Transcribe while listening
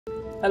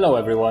Hello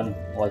everyone,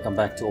 welcome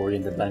back to Ori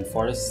and the Blind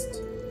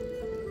Forest.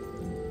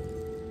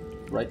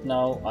 Right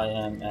now I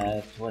am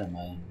at, where am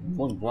I?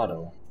 Moon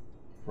Grotto.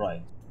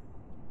 Right.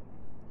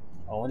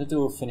 I wanted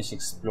to finish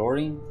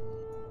exploring.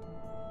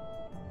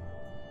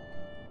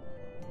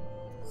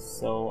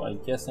 So I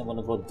guess I'm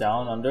gonna go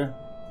down under.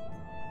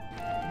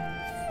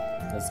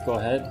 Let's go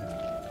ahead.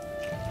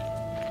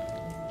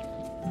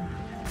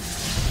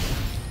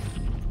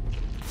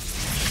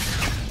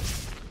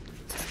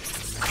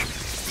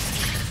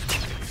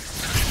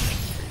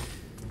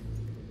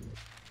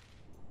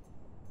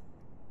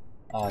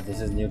 This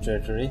is new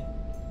territory.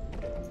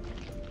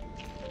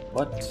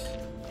 But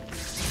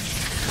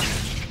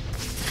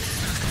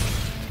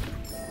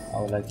I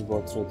would like to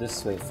go through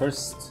this way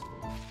first.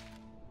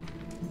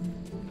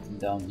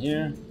 Down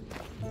here.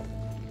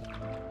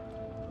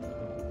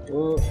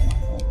 Oh,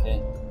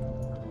 okay.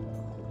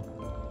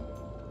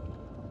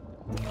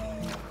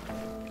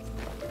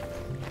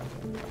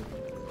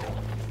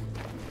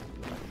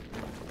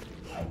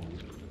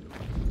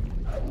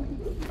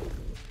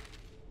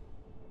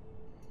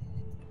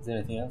 Is there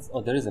anything else?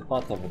 Oh, there is a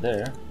path over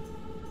there.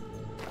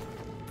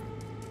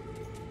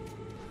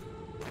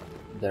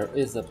 There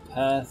is a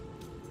path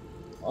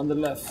on the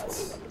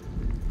left.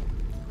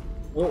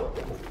 Oh.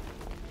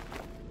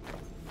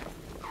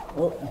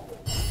 Oh.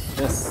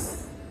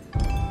 Yes.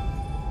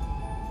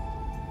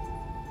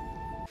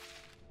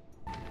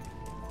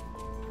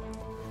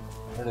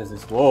 What is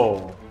this?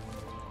 Whoa.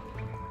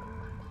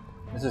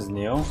 This is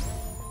new.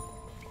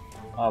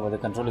 Ah, but the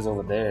control is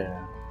over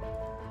there.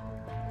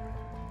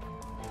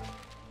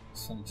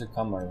 So I need to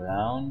come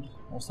around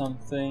or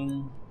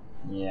something?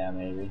 Yeah,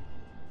 maybe.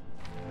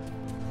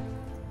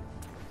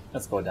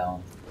 Let's go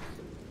down.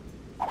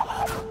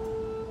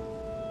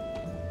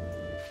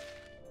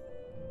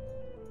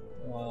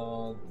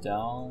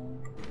 Down.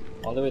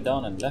 All the way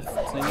down and left,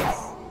 I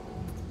guess.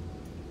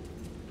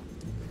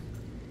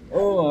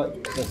 Oh,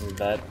 this is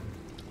bad.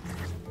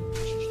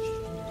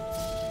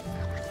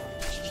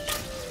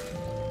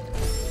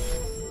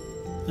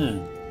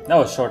 That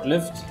was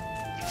short-lived.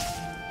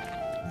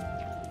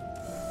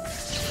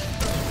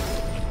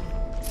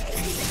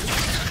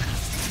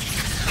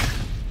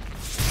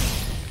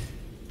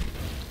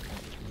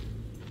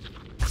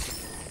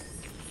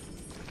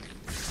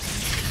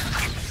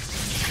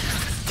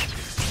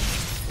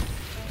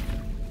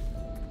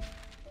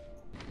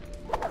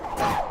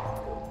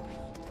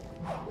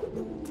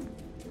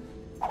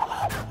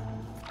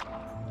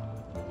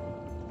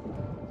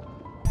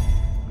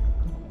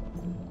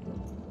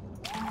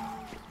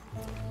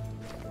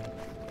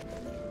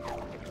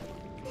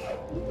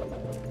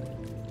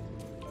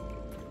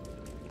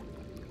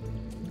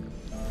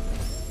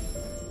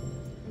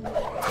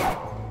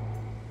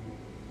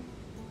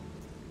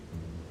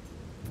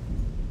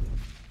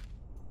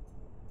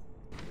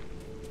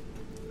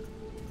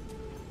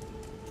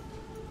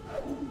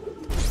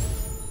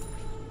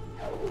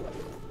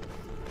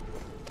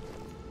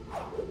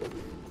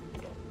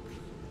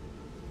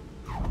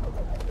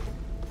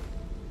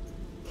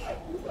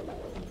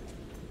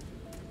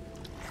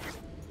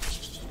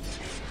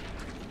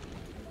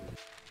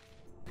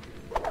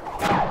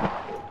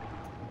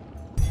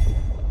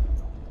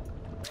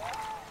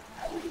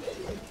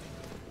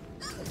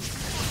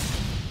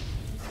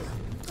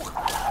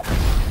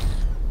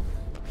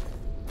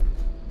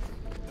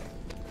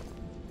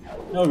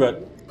 No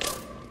good.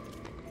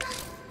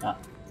 Ah.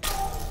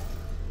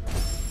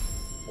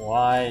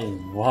 Why?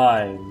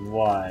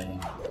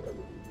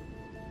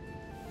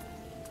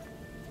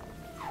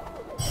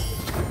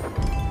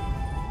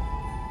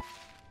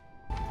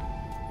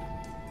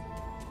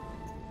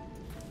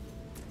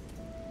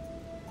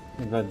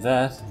 We got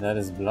that. That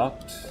is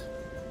blocked.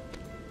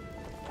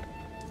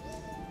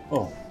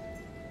 Oh.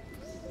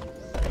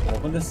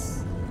 Open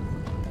this.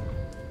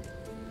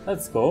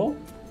 Let's go.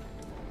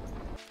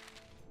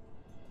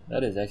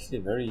 That is actually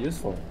very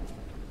useful.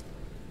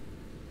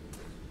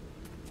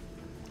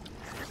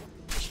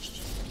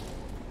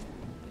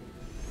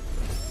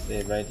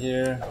 Stay right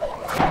here.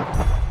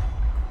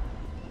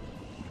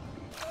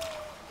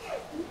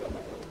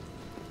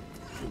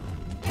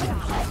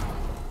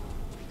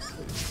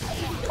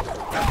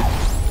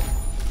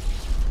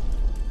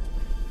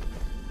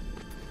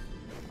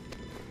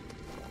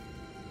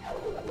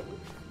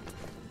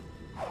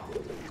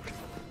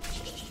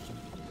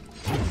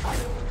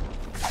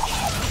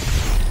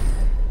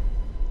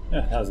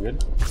 Yeah, that was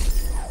good.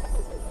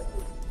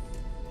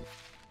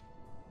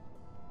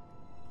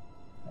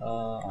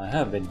 I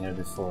have been here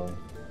before.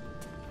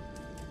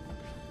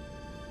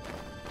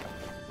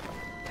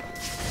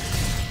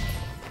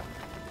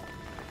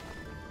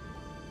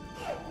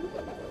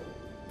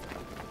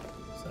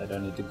 So I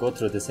don't need to go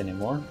through this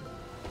anymore.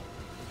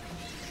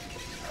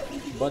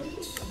 But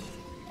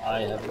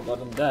I haven't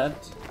gotten that.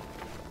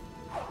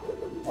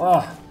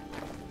 Ah!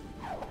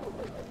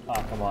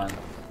 Ah, come on.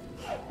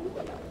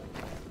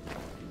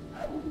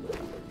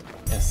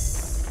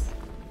 Yes.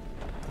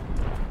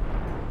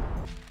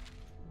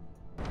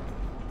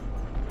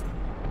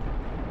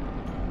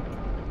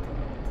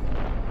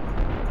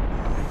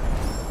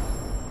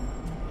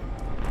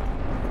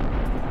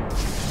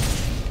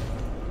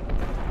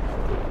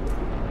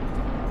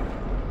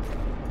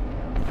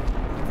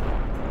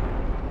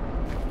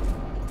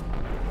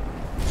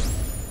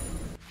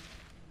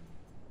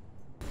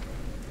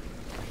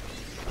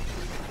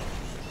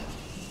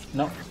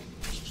 No.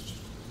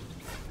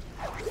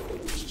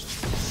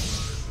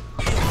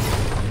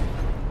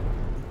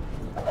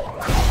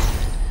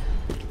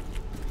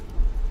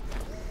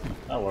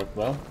 That worked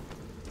well.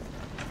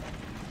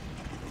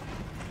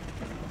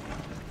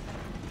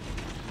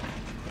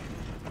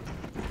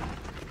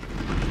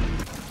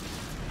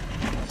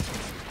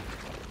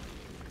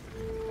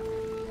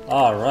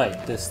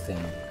 Alright, this thing.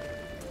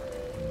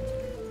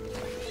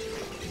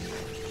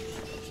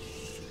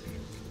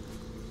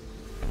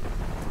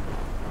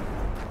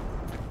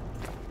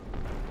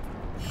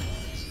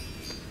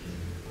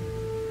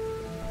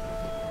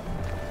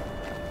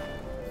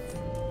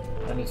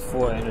 I need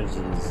 4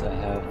 energies. I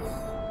have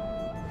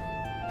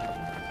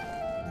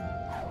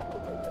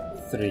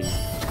 3.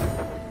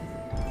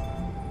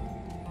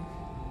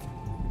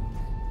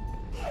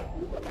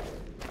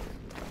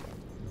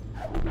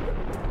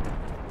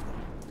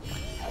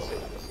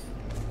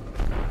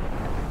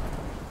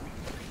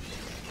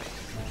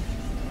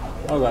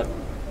 Oh god.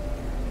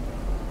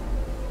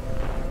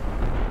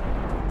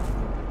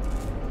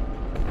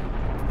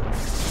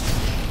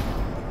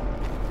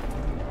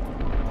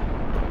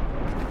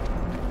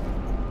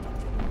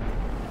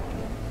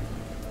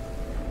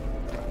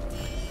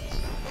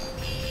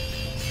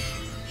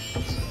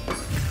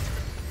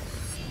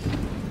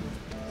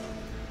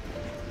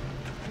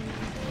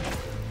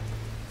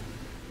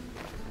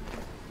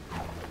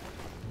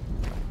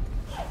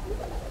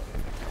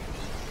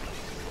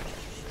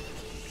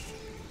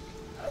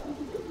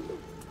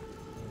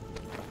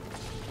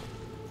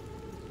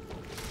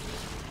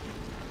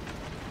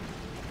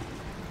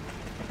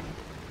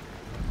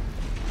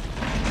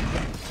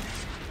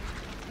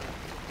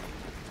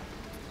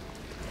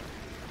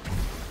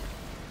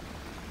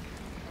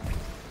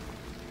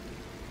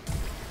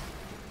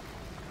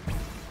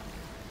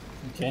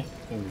 Okay, I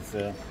think it's,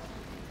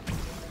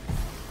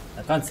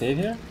 I can't save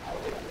here?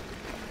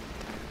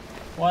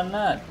 Why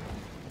not?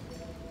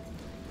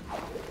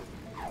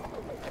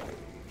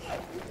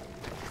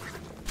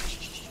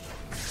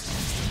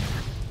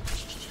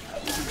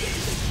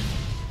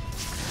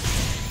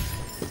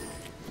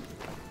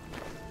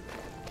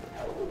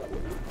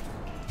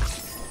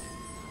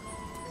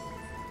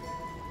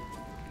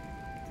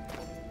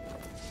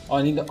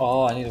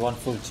 Oh, I need 1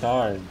 full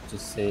charge to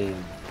save.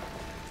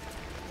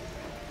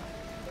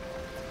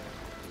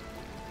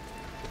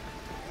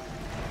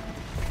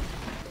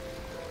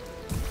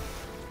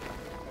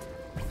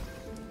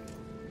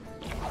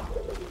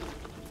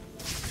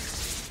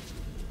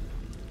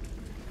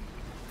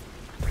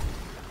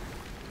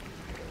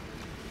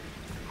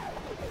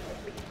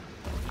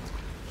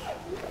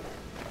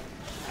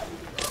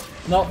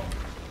 No.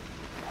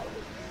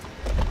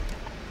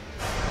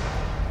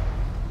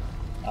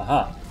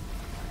 Aha.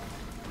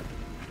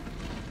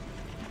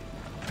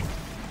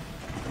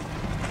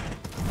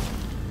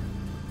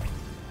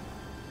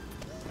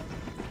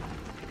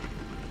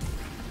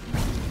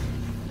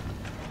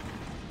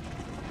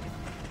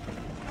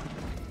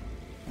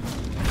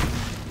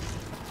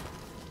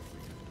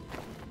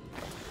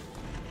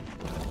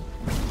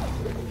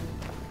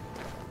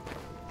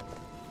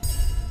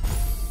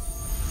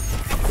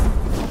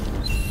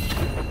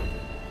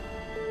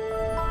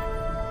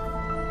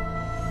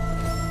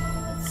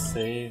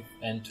 Save,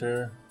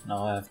 enter.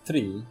 Now I have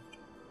 3.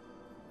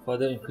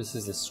 Further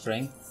increases the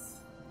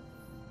strength.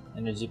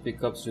 Energy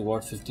pickups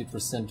reward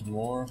 50%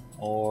 more,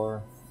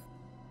 or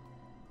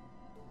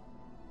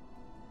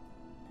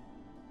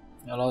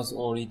allows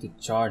Ori to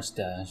charge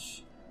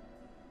dash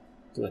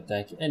to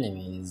attack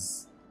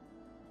enemies.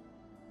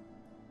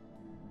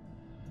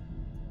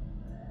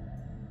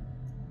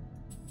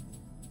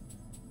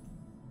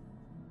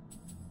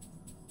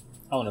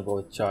 I wanna go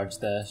with charge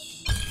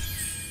dash.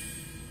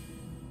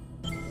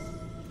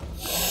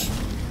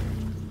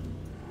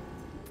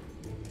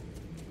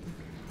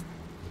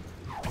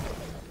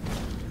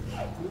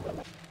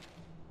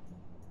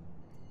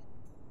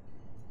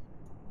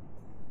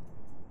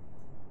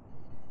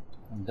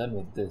 I'm done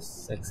with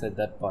this, except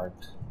that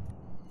part.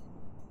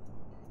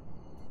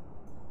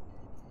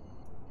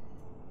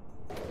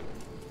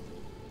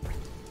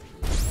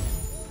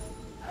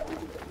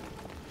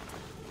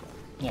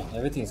 Yeah,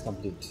 everything is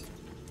complete.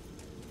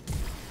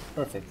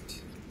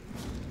 Perfect.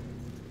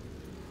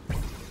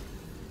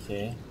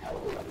 Okay.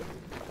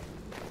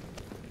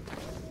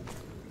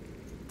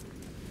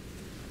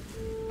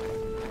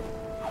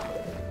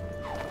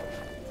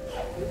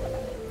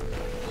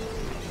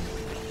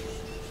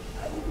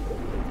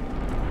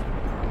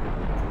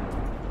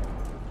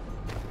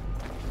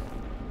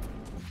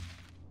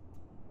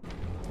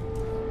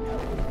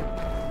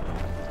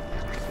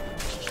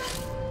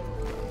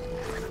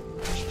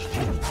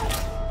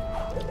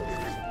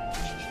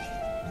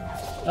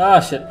 Ah,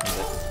 shit.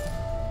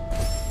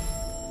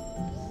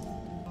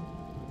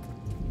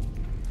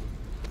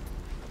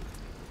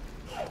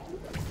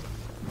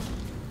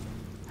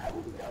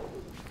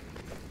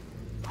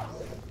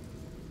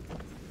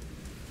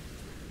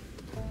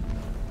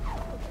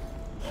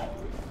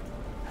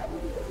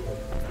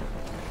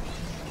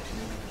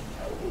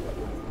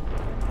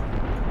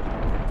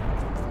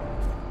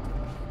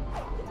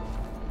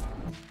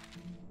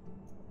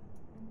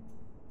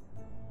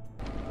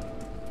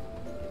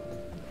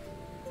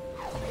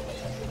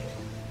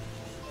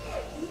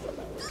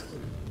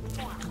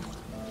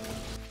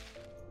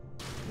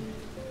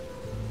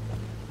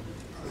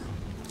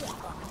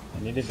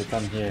 I needed to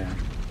come here.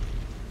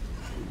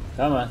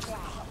 Come on.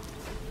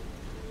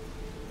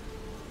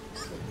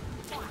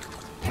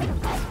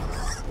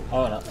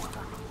 Oh no.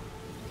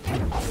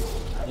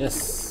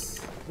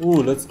 Yes.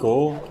 Ooh, let's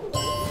go.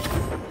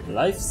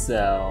 Life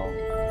cell.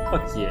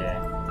 Fuck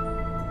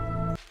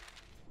yeah.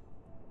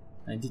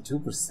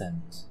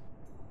 92%.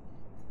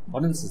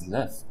 What else is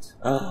left?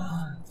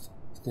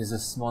 There's a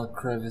small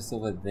crevice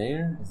over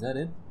there. Is that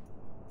it?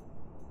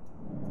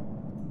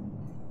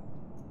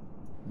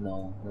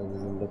 No, that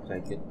doesn't look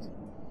like it.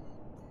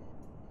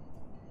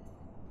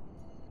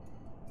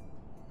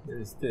 There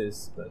is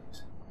this,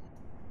 but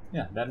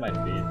yeah, that might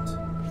be it.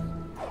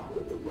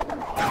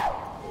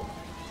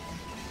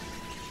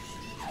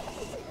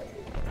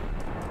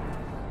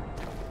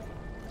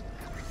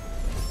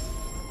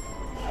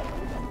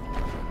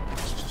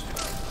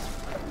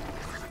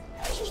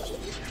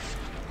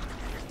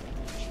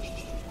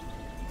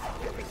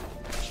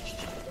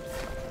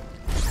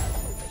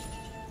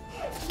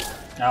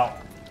 Ow.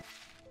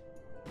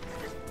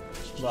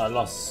 Oh, I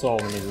lost so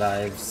many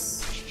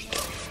lives.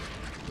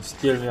 Just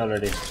killed me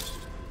already.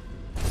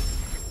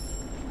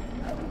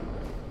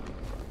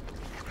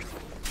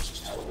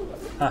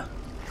 Huh.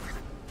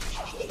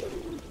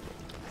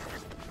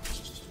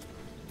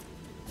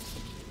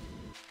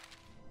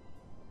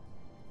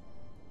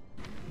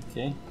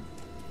 Okay.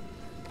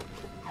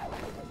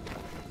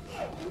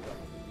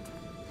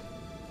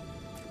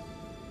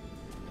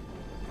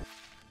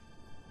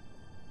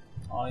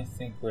 I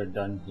think we're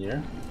done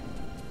here.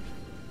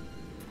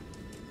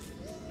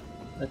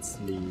 Let's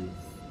leave.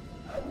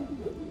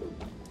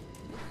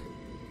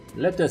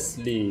 Let us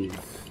leave.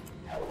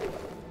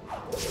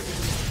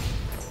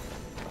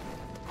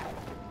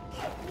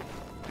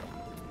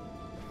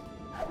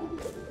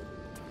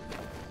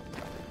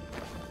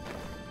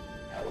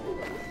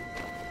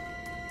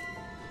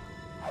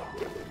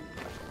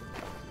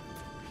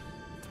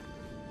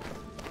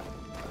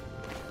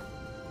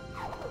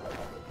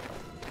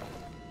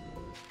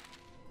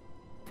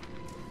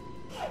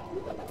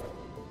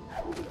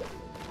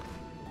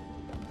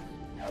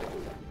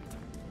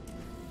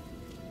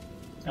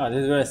 Oh,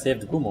 this is where I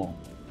saved Gumo.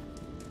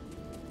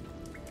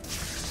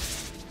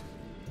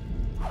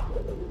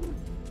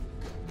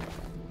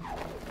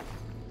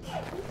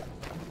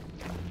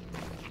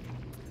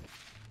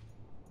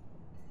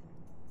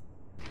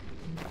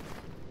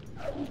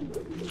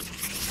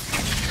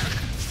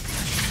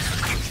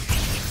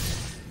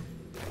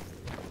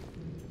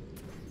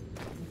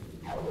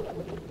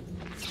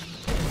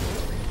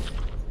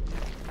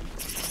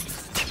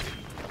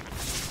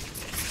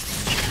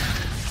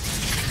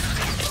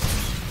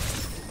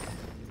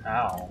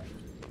 Ow.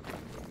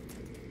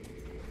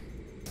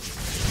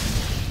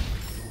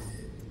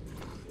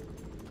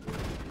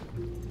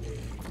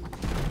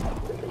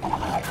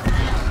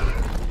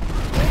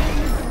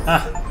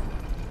 Ah!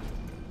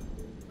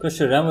 Could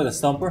should run with a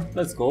stomper?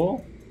 Let's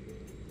go.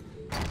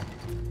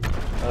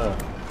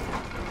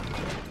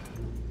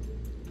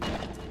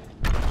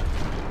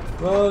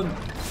 Run!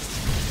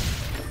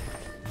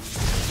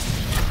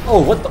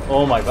 Oh, what the?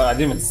 Oh my god, I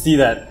didn't even see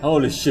that.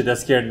 Holy shit, that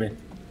scared me.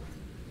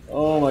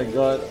 Oh my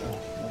god.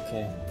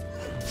 Okay.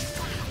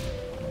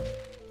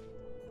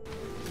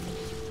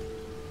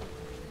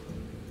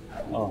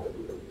 Oh.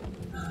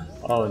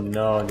 Oh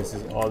no, this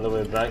is all the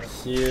way back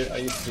here. Are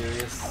you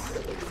serious?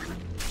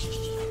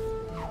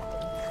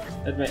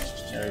 Let me.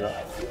 There we go.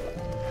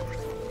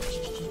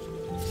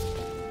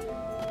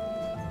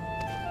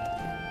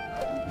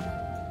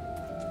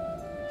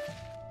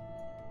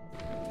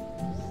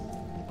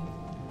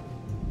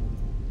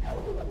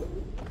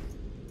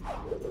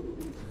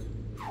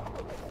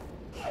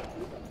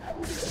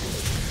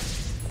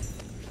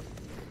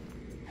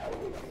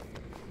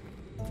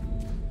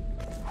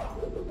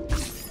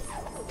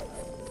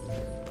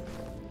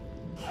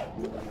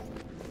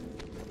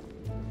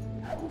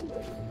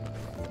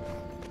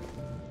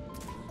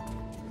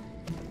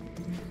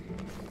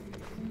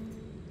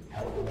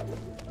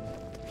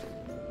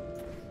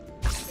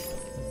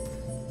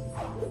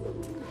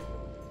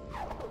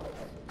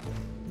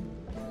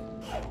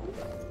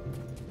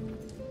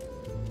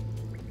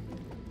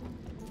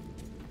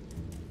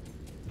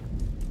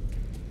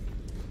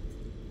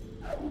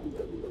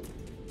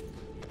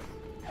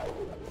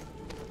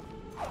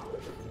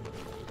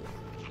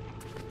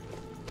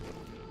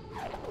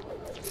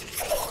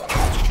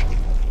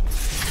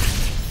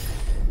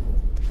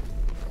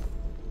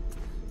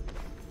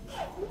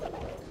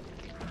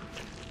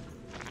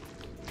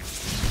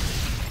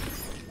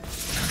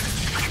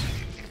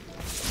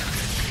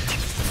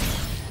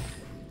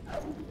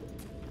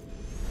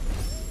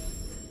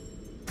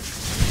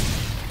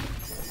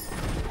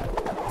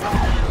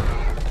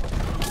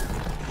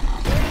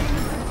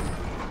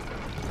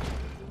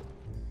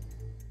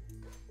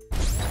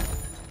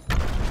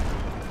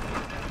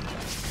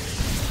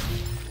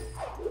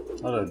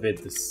 How do I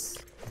beat this?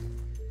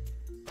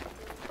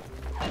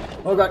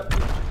 Oh god!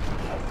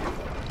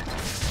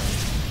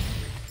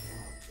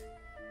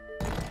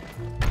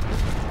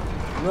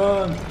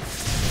 Run!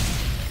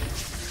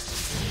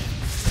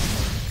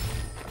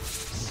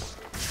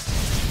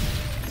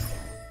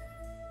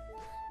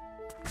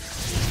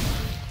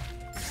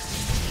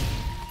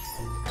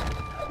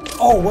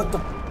 Oh, what the?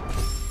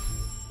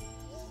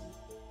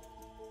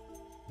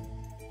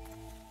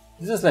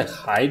 He's just like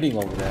hiding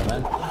over there,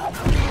 man.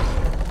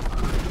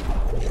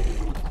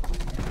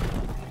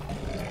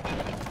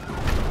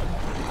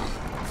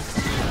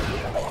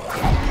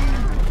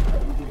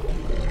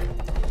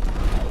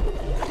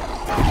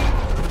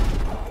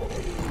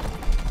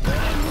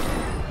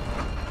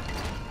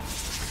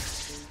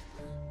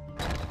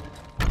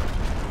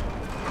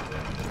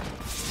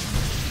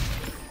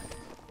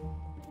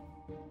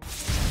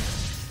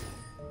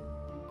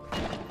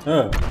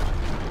 Oh.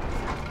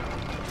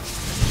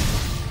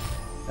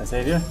 Can I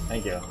save you?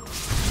 Thank you.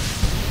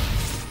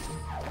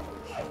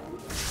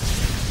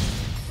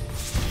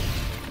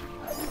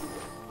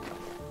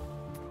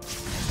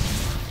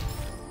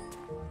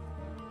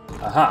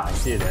 Aha, I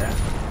see you there.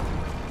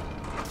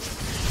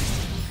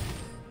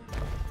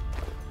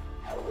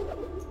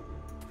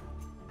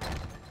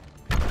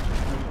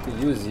 To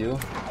use you.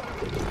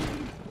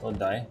 Don't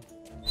die.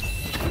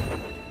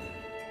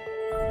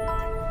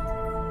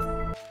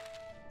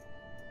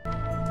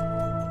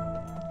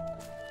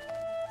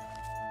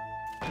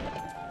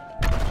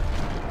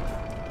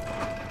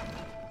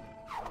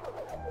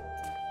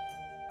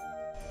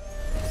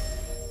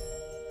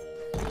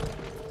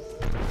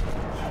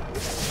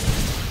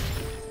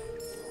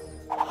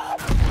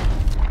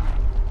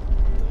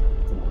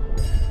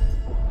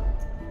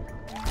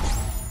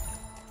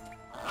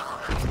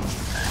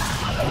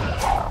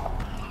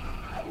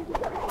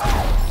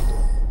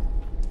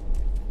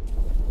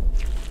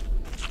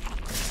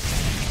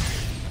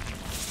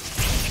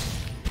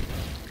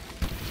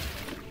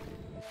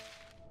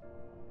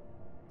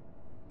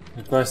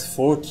 Requires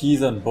 4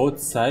 keys on both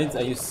sides.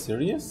 Are you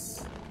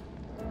serious?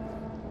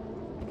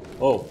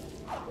 Oh.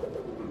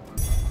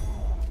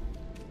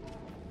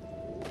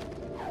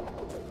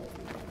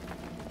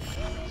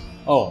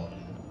 Oh.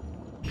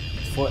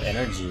 4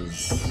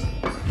 energies.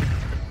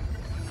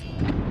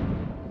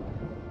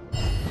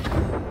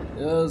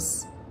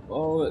 Yes.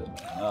 Oh, there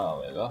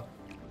we go.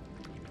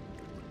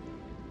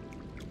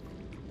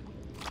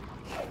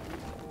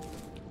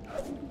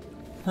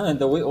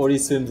 The way Ori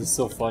swims is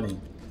so funny.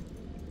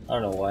 I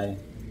don't know why.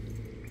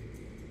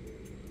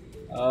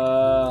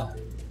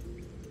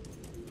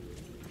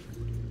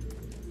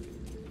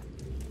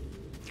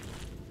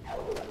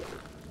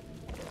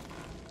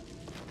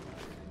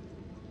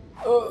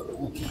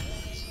 Okay.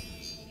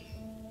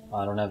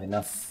 I don't have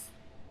enough.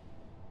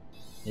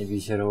 Maybe we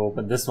should have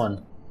opened this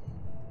one.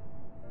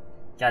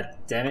 God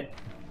damn it.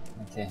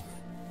 Okay.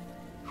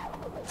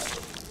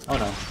 Oh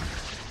no.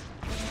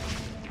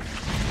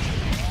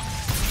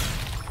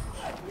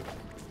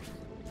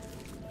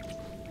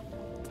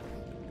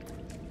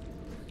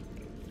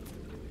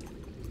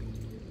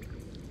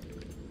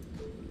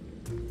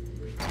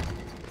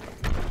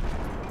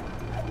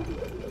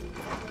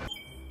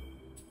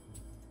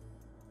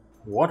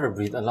 Water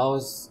breathe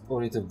allows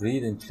Ori to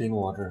breathe in clean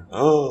water.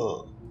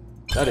 Oh,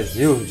 that is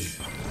huge.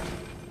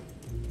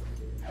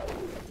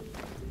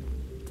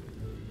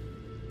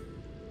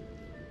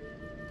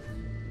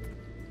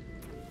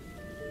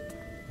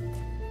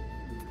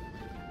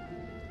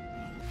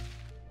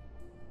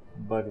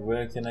 But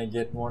where can I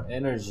get more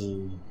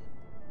energy?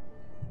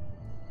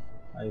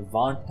 I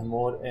want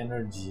more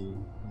energy.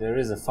 There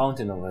is a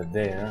fountain over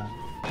there.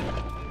 I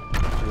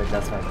feel like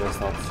that's my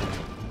best option.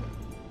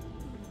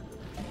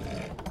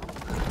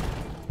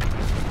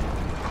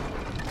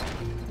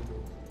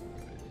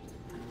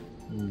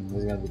 This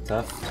is gonna be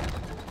tough.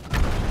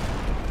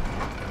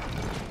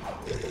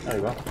 There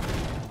we go.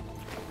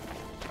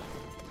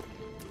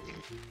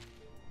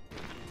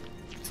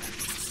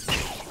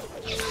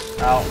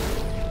 Ow.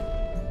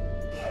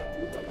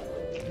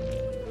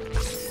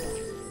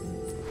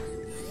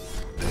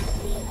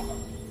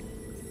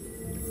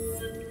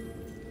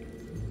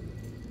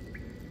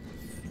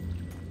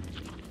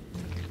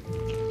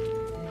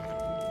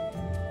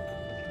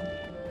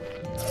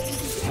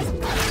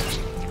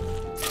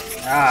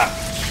 Ah!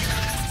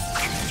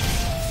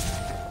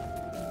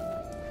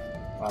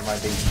 Why am I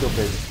being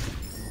stupid?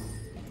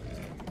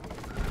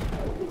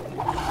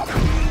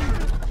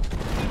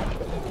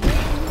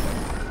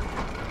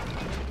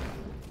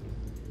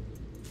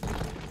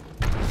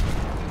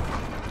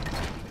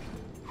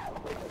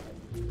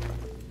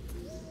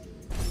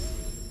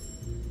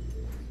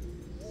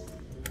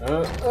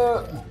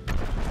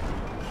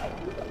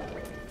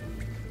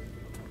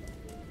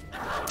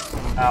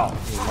 Ow,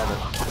 you mother.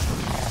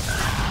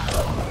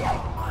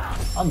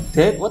 I'm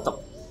dead? What the?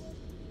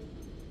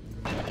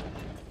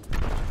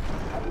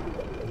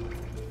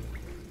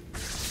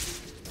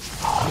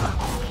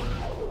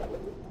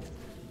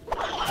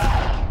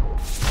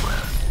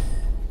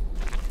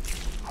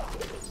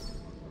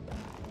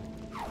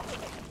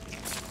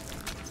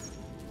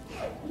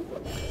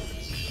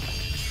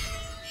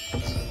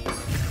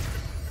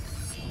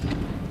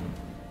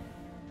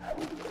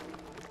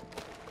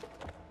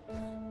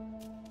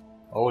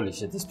 Holy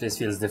shit, this place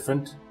feels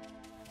different.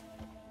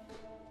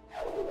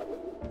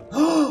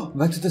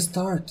 Back to the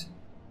start.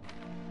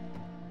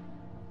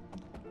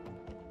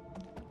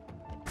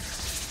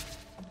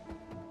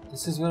 This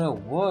this is where I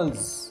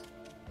was.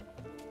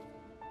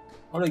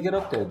 How do I get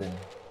up there then?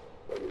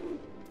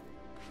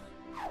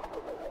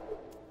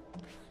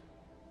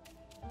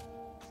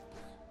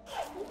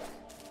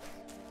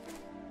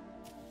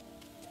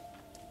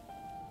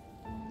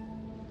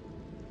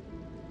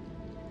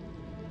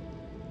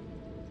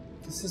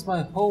 This is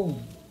my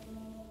home.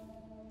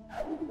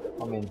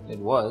 I mean, it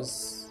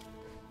was.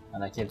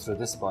 And I came through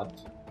this spot.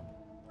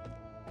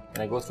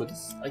 Can I go through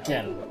this? I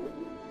can.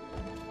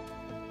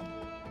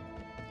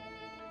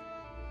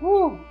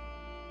 Woo!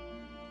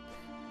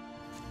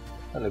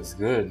 That looks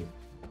good.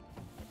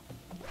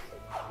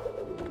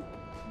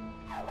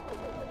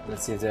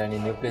 Let's see if there are any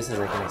new places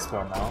I can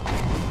explore now.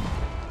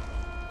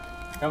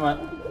 Come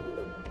on.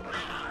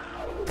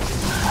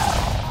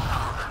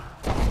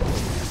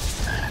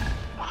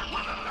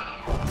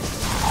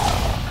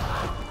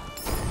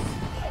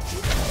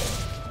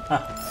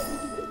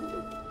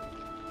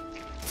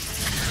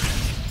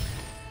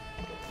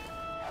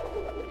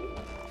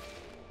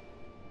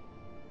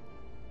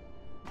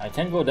 I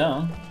can go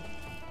down.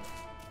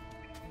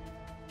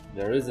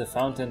 There is a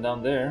fountain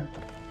down there.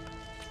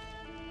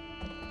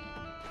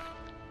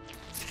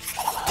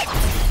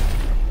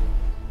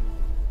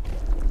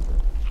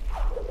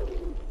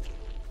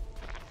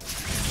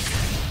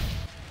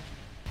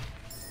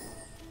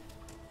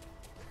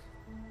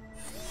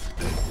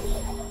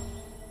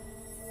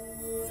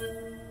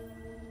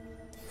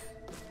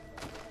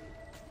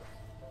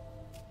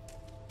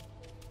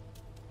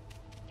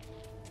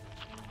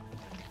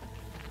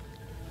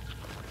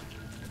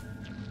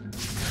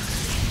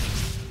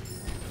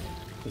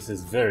 This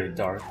is very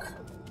dark.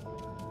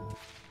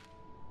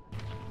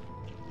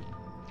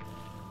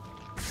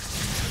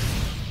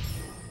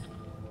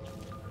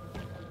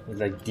 It's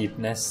like deep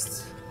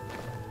nest.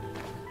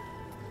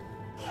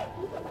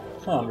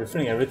 Huh, I'm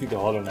referring everything to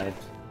Hollow Knight.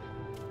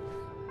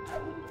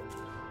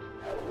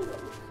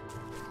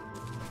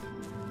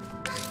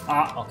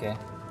 Ah, okay.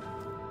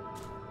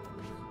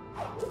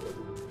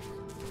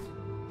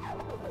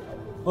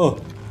 Oh!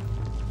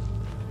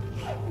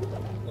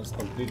 That's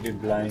completely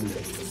blind.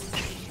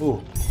 Ooh.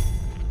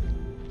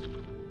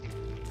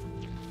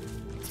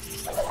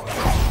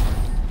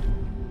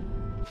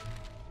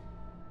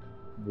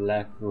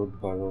 Black Root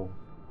Burrow.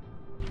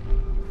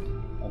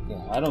 Okay,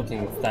 I don't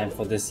think it's time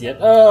for this yet.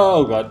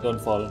 Oh god,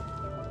 don't fall.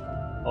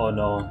 Oh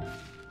no.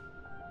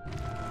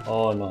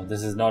 Oh no,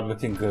 this is not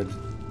looking good.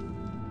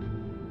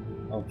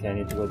 Okay, I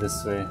need to go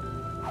this way.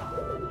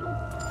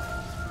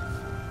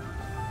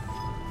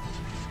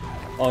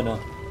 Oh no.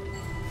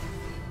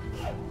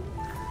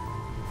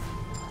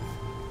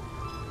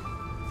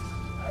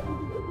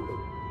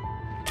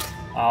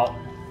 Ow.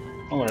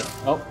 I'm gonna.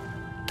 Oh.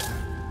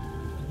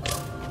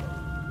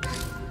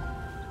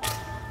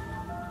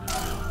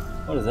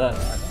 What is that?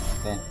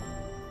 Okay.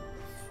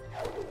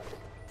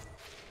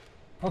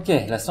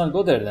 Okay, let's not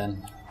go there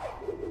then.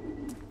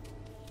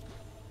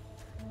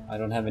 I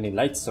don't have any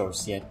light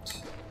source yet.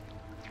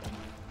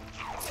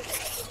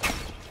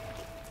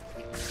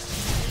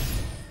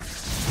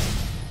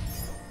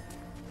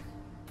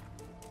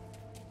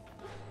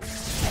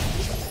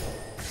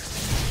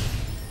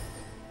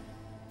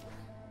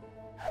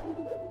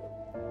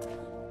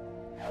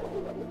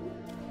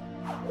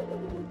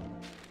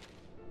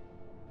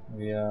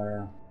 We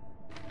are...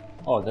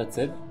 Oh, that's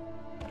it?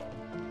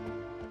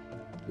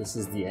 This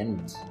is the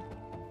end.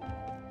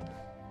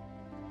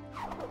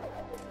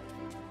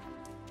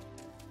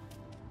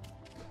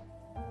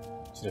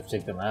 Should have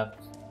checked the map.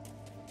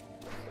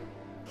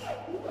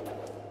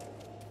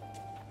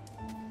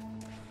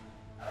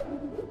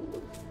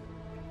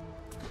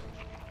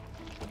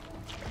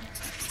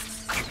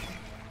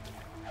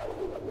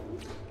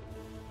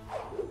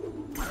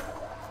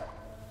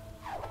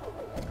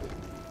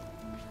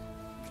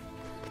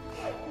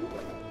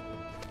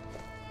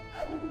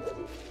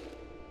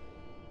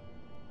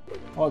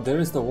 Oh, there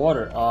is the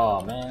water.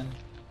 Oh, man.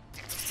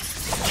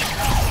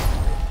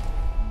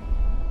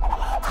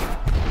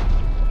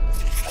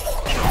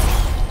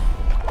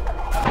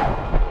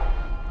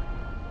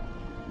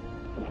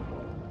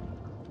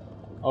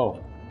 Oh.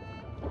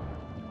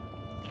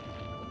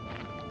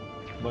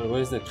 But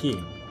where's the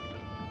key?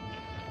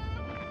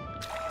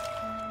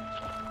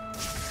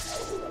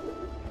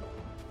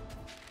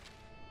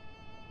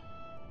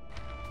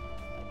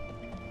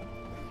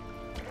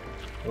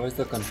 Where's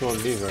the control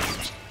lever?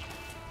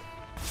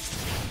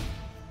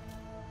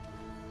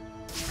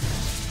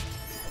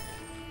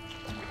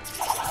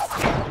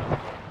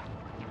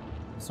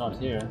 It's not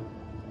here.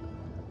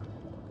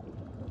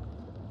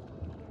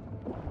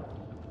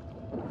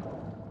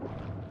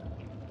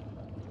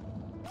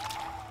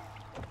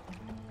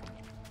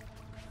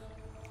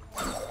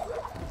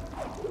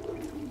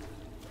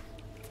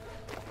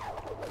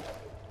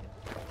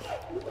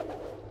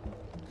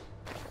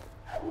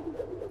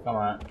 Come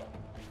on.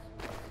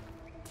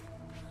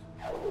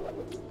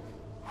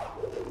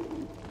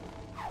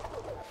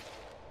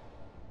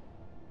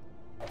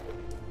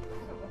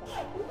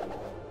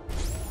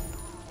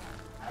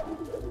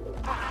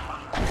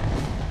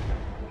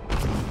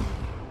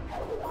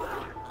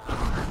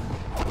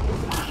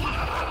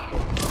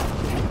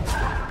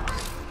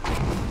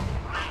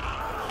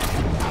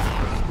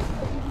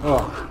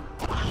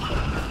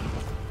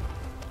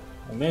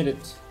 made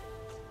it.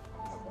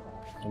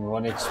 And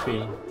 1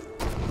 HP.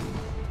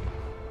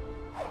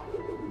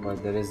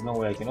 But there is no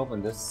way I can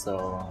open this,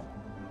 so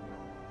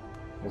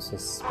this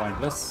is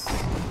pointless.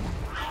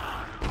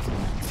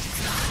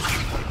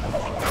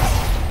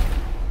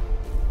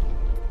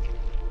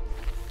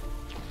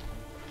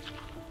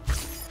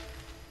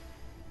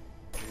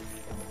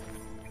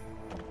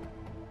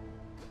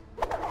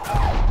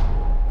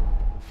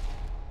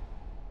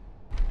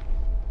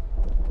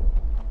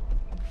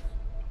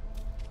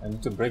 I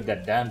need to break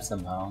that dam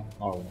somehow,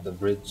 or the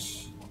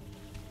bridge.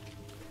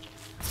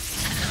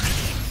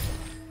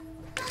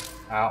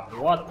 Ow,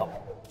 what the?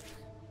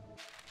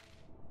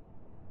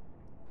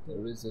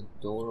 There is a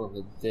door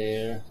over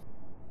there.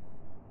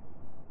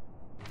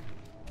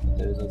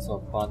 There is also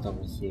a path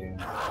over here.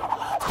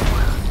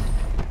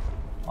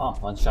 Oh,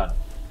 one shot.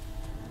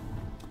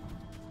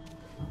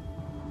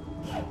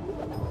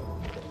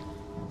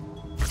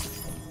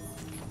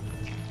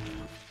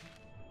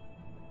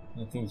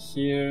 Nothing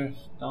here.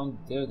 Down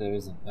there, there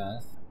is a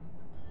path.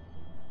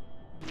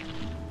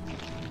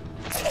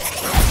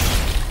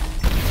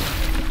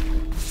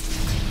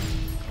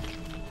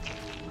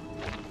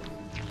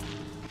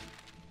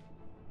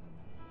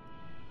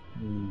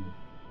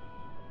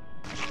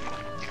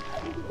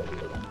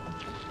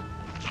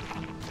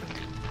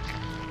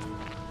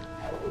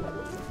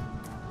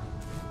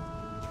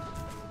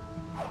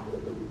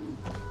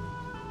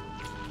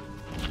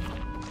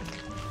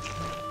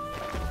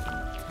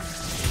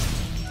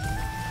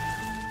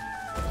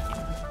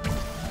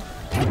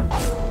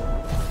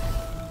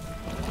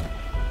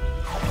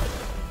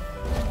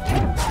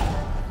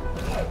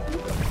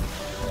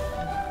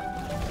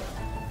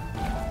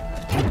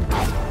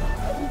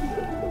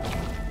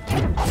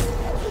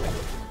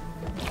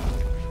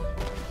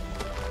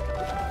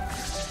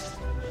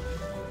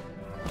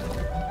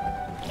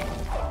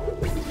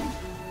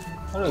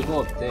 How do I go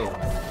up there?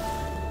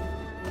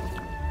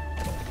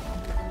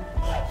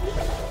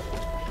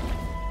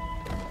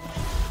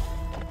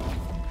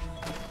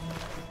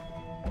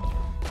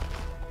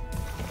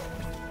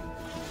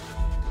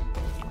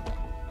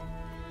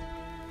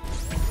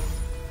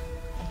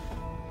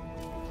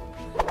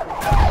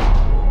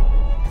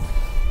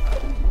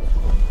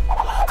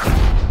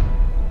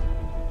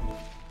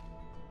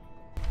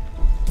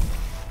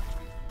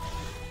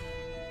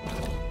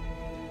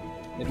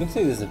 It looks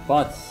like there's a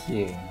path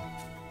here.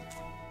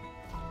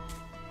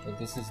 But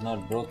this is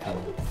not broken.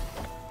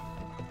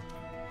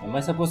 Am I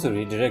supposed to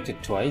redirect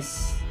it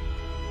twice?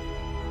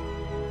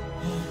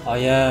 I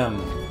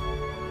am.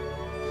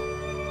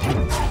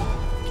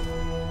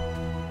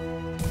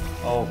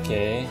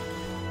 Okay.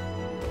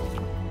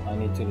 I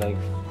need to like...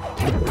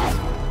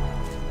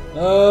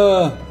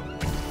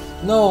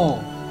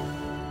 No!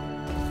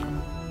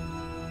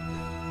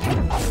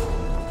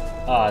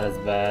 Ah, that's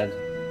bad.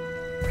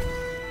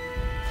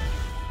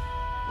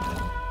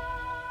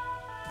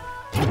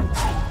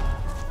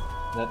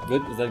 Is that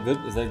good? Is that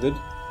good? Is that good?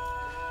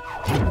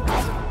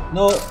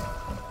 No!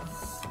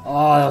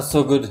 Oh, that was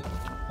so good.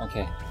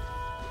 Okay.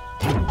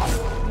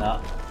 Nah.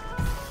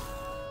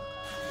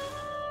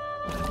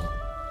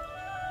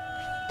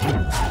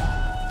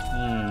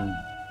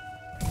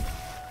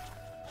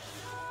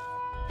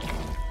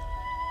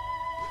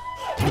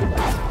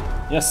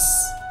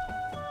 Yes!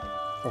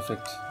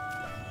 Perfect.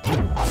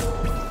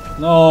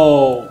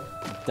 No!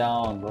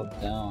 Down,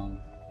 brought down.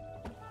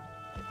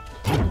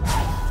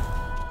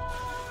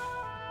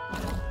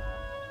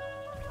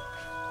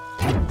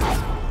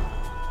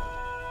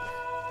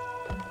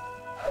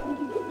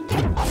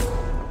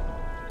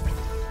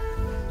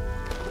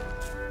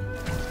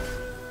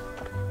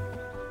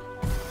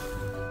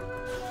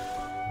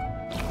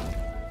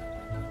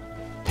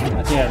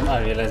 I think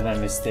I realized my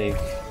mistake.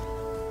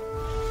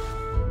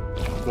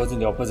 It goes in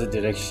the opposite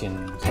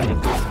direction, so I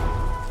need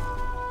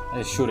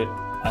to shoot it.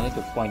 I need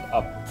to point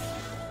up,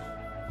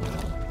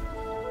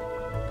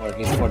 or at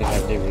least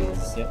 45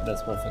 degrees. Yep,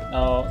 that's perfect.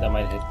 No, that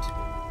might hit.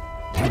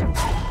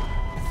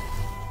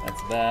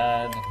 That's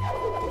bad.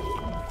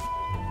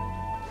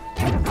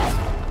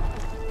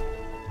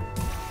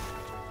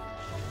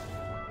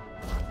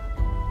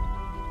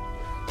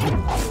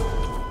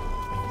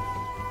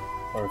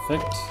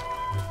 Perfect.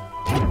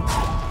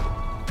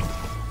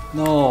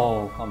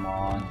 No, come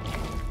on.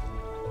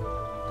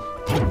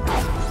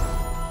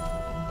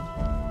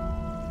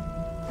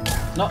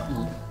 No,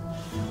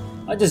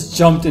 I just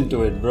jumped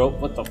into it, bro.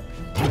 What the?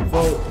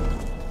 Whoa.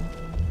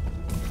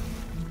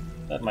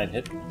 That might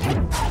hit.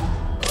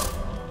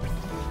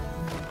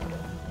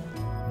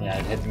 Yeah,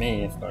 it hit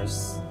me, of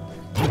course.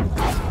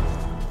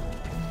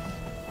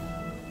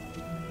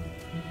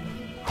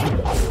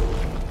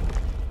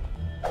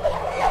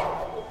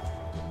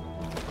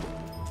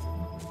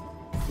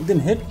 It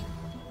didn't hit.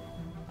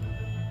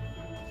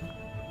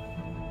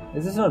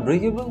 Is this not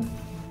breakable?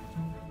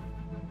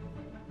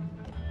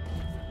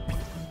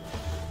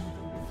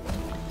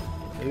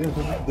 Are you going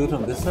to do it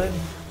on this side?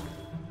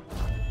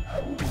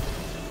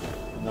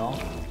 No.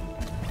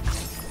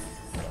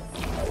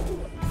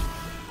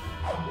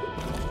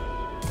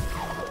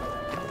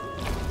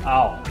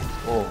 Ow.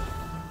 Oh.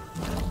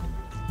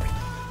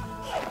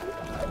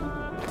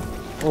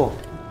 Oh!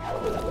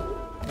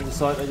 I just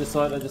saw it, I just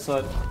saw it, I just saw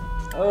it.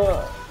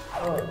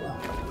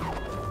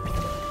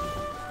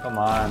 Come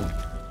on.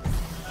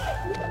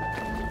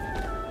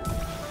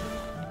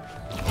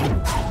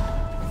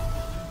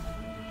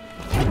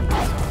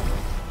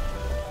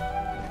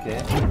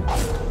 Okay.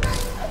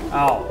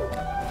 Ow!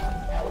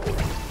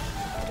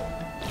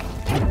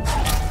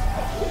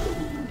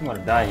 I'm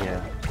gonna die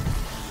here.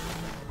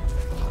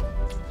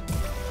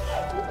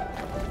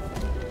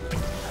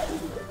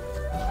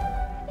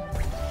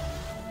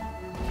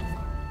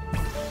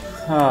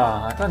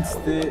 I can't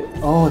stay.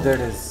 Oh, there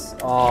it is.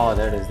 Oh,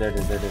 there it is, there it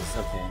is, there it is.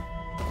 Okay.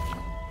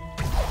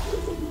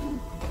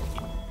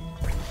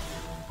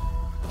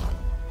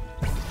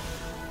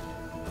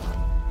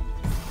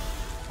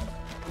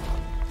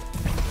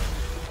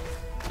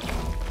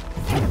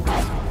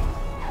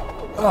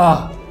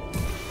 Ah!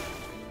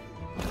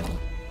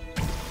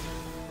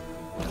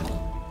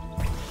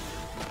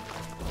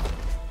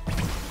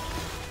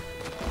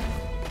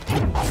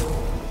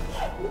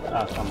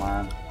 Ah, come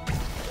on.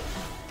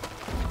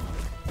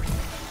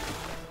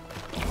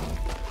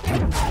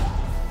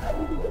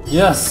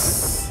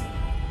 Yes!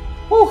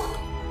 Whew.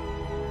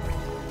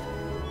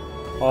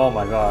 Oh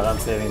my god, I'm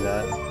saving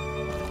that.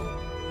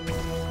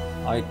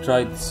 I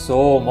tried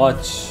so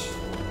much.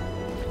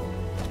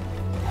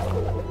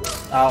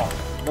 Ow,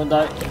 don't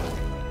die.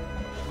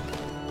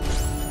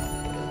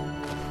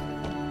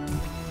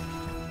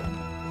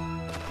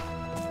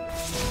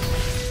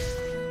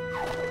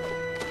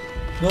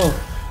 No.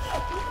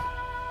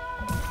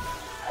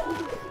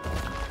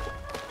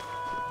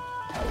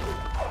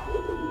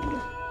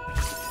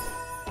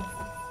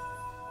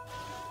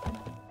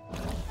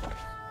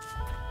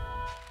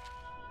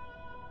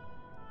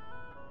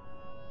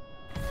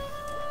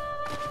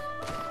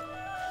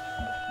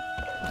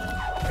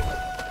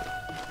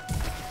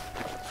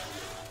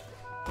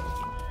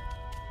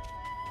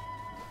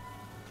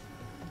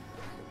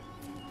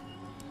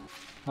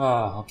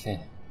 Ah,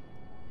 okay.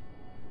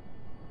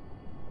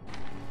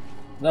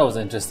 That was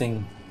an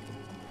interesting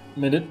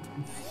minute.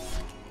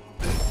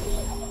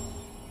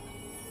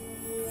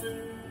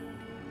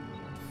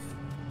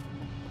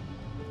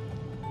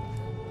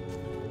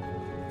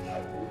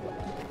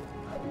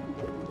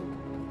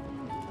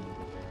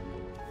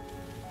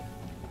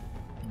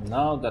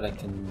 Now that I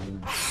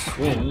can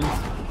swim,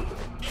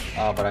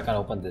 but I can't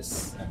open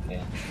this.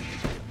 Okay.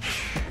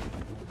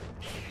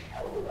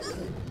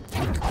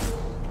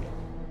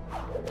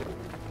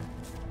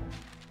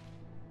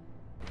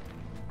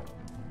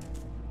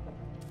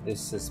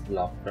 This is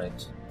blocked,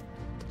 right?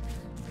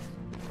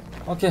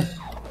 Okay.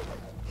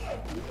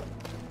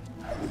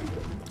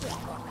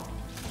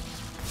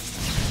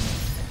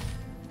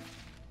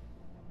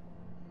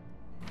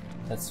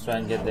 Let's try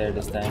and get there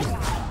this time.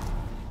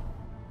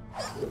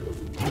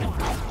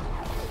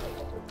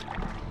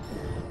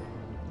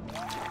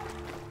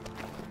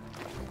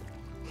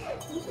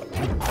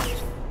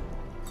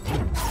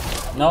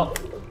 No.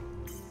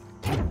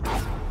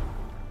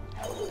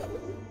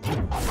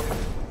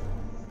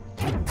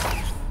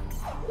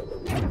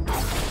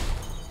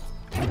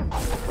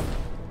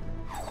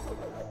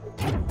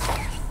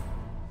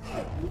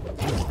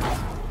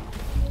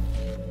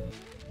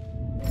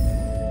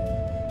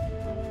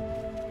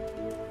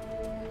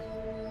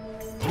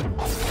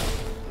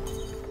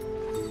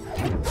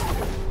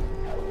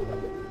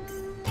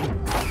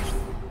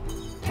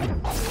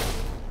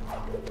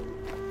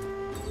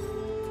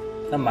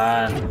 Come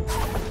on.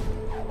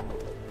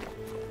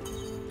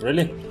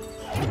 Really?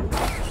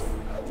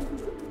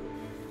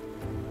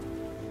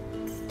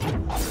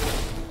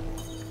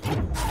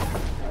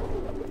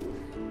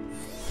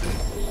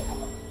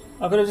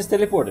 I could have just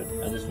teleported.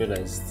 I just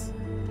realized.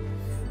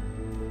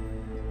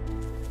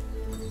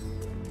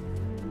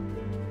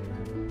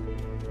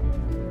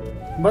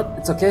 But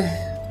it's okay.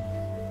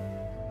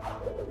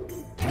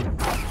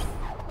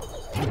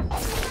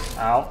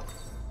 Ow.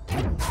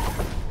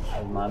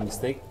 That was my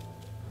mistake.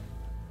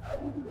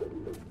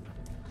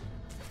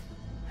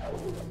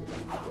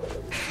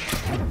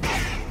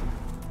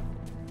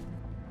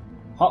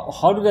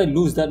 How did I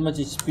lose that much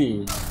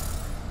HP?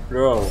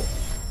 Bro.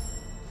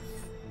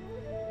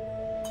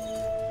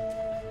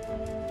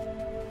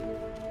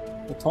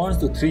 It turns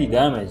to 3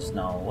 damage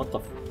now. What the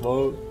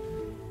fuck?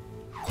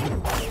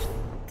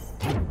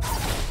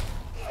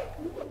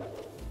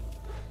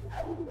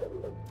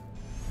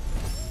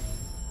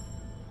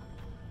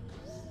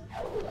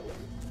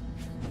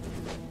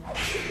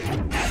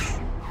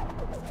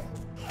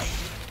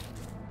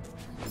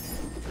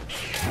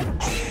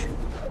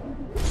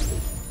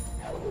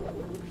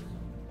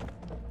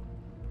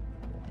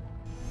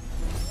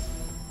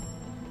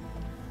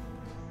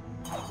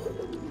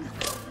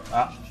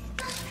 Ah.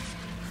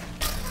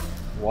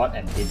 What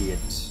an idiot.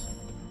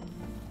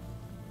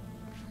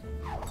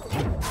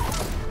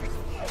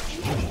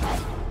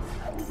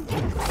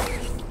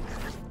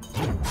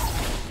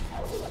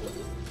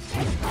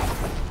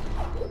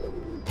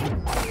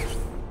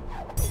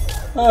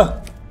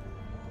 Ah.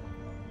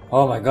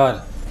 Oh my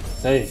god.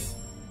 Safe.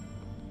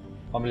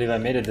 Can't believe I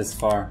made it this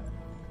far.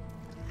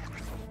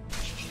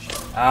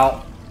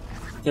 Ow.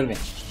 Kill me.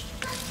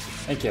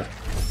 Thank you.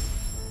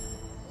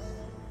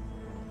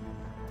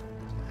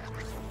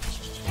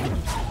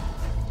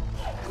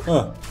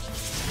 Oh.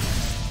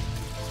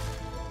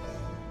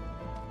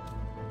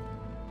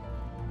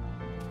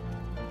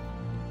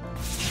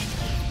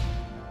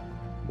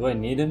 Do I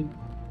need him?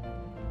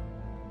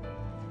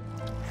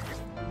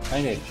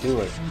 I need to do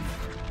it.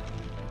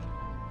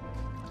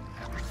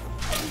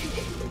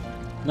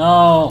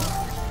 No!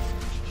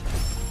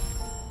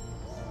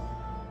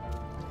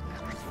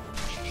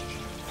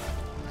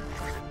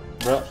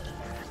 Bro.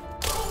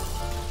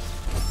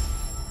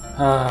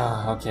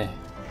 Ah, okay.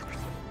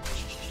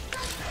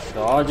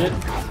 Dodge it.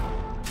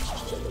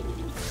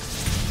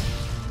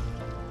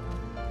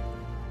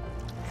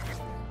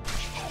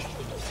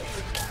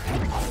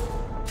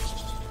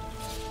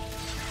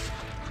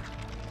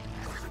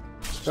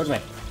 Shoot me.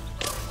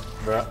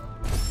 Bro.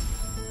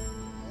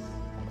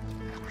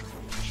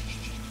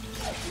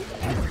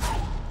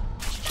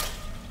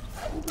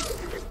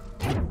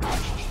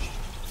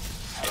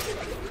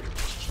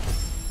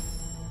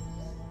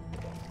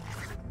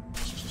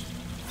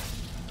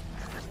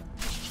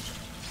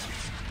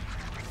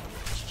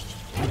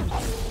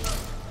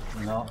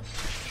 No.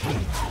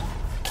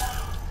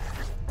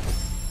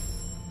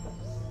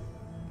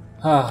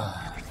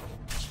 Ah.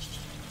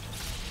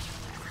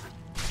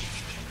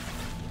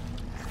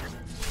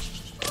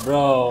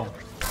 Bro.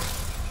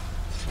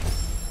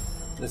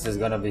 This is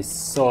gonna be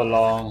so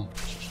long.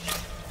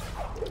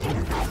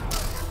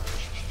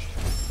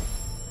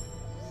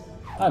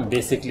 I'm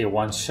basically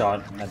one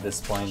shot at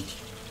this point.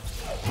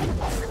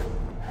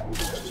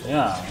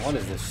 Yeah, what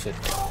is this shit?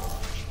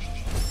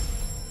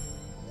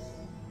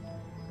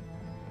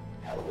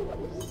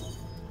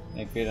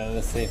 Make it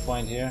another save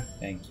point here.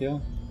 Thank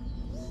you.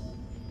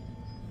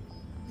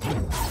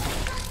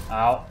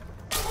 Ow.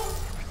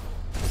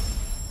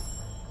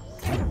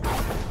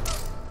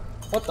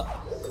 What the?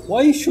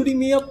 Why are you shooting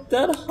me up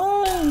that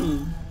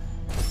high?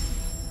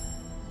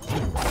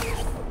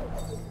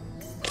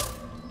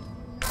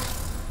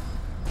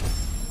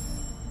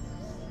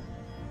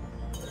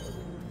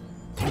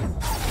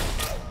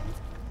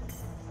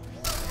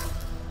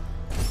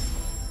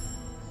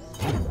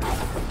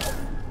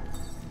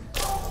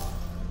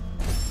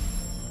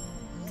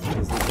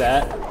 Is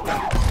that?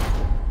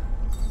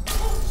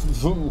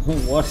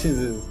 What is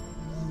this?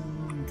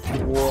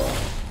 What?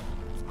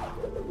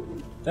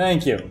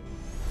 Thank you.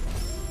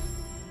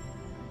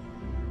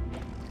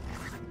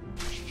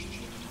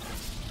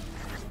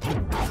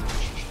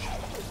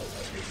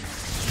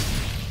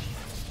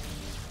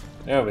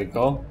 There we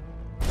go.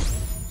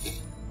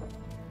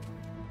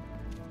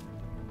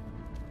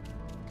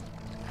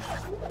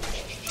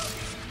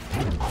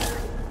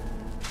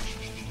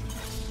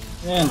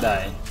 And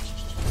die.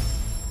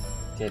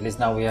 Okay, at least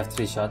now we have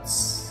 3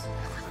 shots.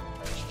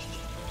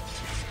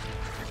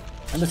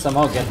 And to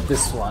somehow get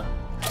this one.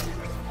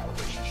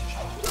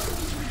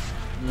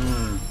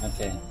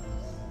 Okay.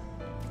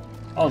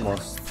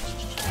 Almost.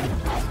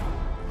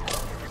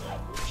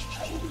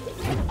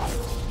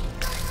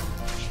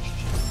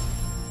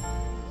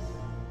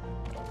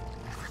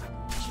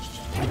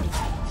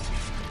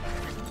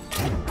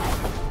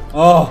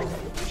 Oh!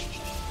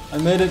 I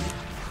made it!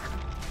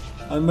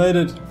 I made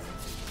it!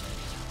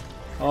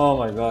 Oh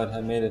my god, I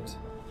made it.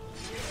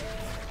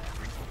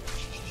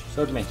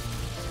 Shoot me.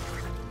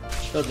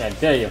 Shoot me, I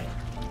dare you.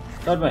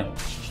 Shoot me.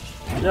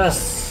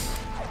 Yes!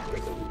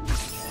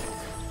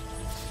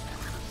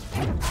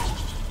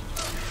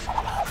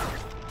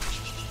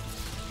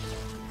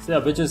 See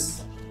ya,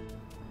 bitches.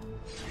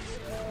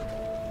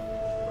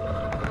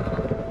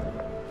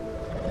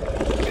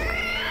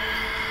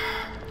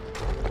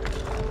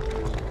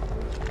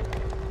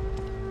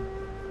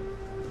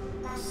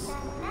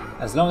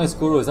 As long as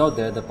Kuro is out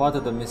there, the path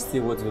of the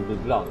Misty Woods will be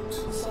blocked.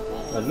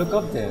 But look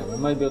up there, we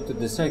might be able to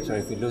distract her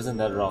if we loosen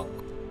that rock.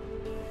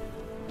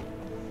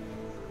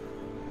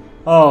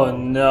 Oh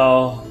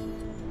no.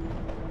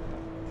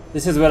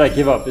 This is where I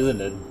give up,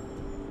 isn't it?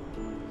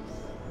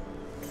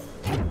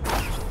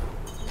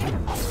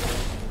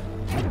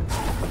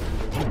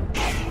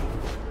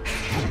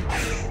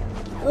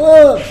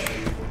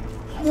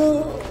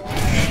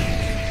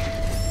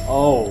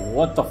 Oh,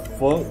 what the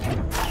fuck?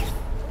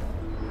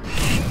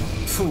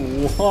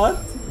 What?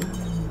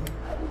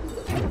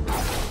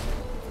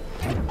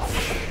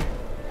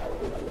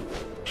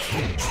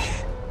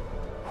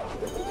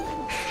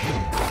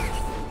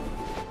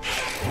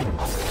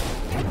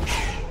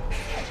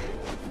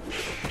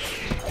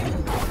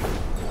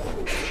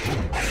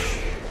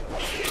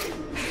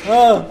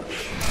 Ah!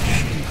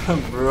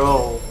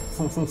 Bro.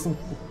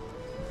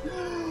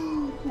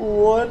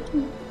 What?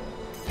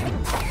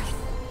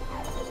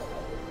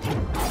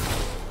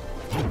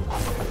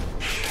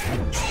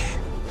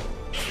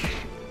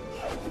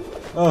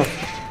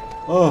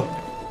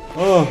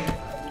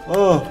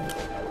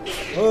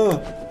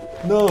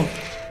 No.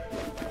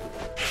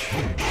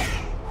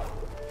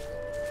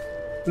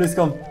 Please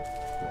come.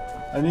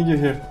 I need you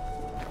here.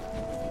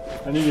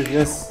 I need you,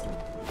 yes.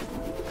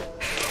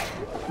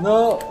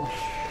 No.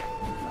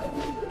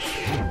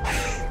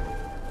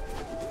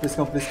 Please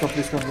come, please come,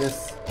 please come.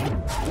 Yes.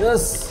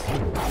 Yes!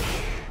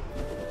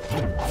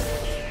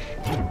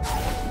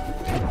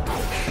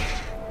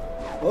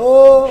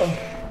 Oh!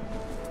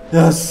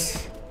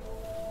 Yes!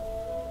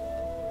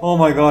 Oh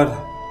my god.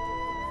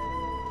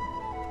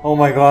 Oh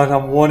my god,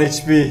 I'm 1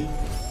 HP.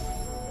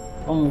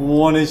 I'm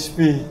 1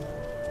 HP.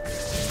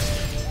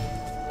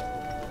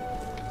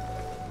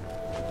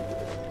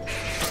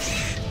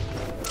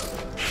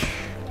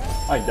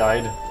 I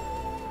died.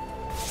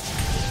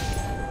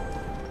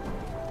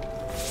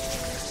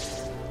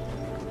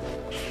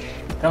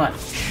 Come on.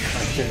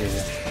 I'll kill you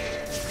here.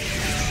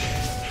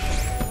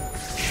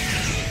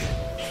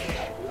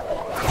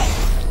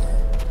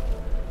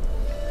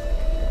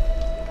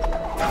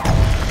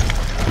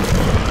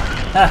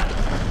 Ha!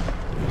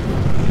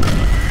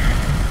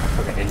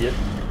 Fucking idiot.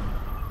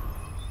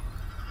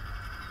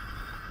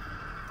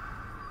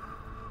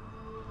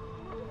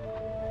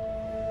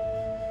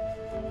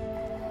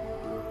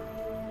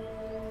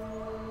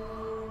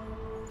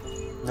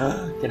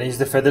 Can I use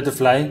the feather to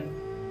fly?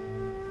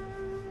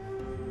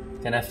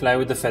 Can I fly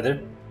with the feather?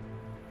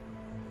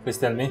 Please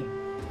tell me.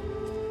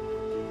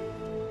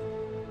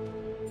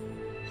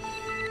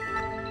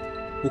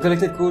 You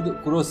collected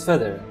Kuro's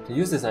feather. To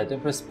use this item,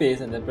 press space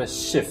and then press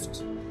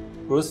shift.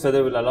 Kuro's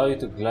feather will allow you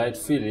to glide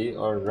freely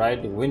or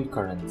ride wind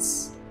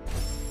currents.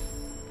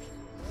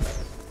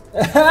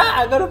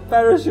 I got a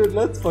parachute,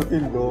 let's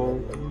fucking go.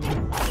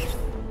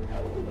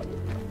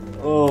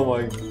 Oh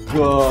my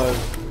god.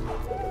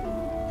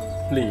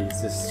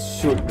 Please, just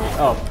shoot me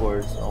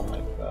upwards. Oh my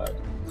god.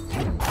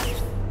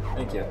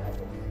 Thank you.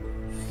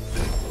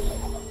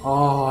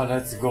 Oh,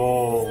 let's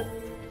go.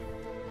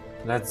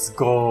 Let's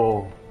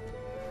go.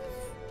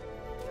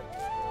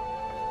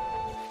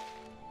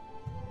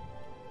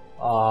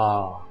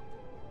 Ah.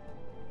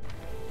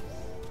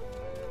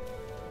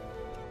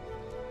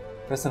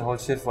 Press and hold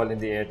shift while in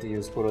the air to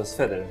use Kuro's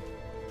feather.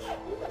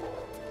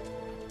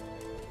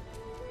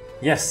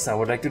 Yes, I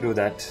would like to do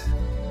that.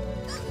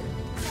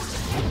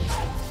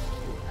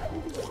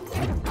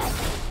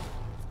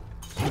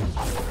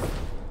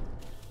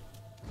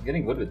 I'm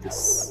getting good with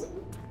this.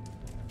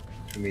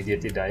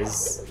 Immediately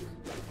dies.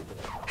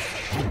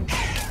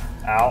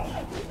 Ow.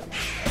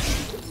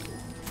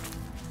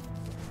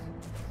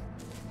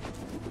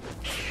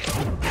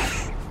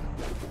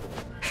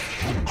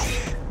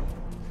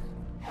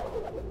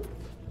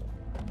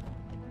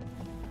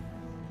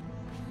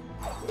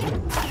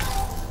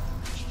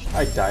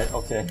 I died,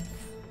 okay.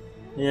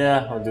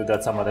 Yeah, I'll do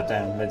that some other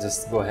time. Let's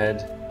just go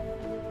ahead.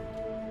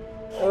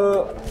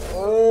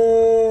 Oh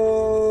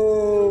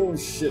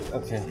shit,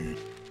 okay.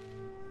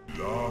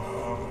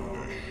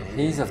 The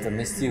haze of the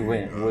misty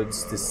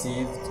woods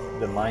deceived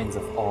the minds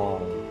of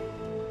all.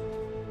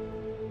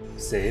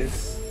 Save.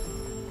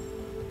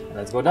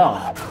 Let's go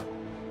down.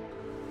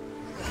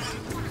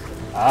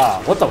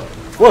 Ah, what the?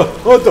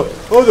 What the?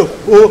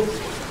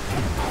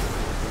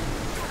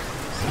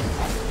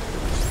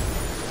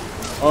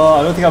 Oh,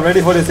 I don't think I'm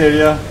ready for this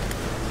area.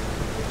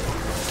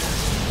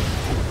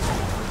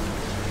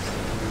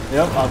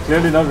 Yep, I'm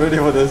clearly not ready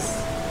for this.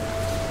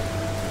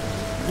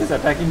 He's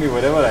attacking me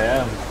wherever I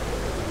am.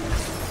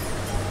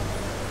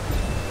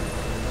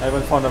 I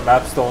haven't found a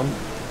map stone.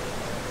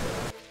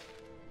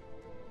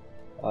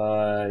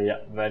 Yeah,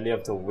 Valley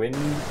of the Wind.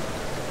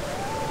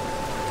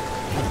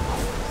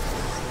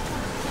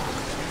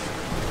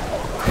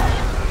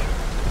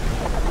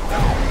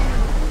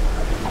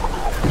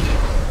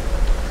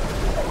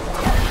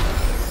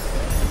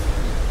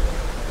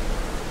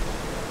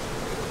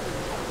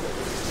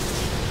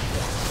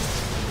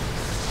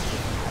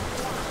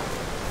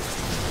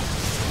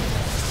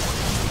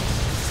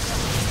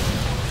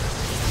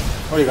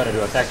 What are you gonna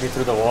do? Attack me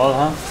through the wall,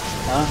 huh?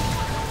 Huh?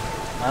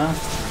 Huh?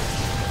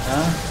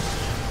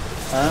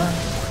 Huh?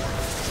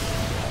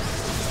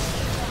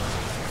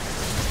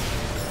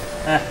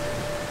 Huh?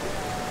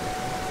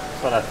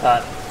 That's what I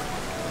thought.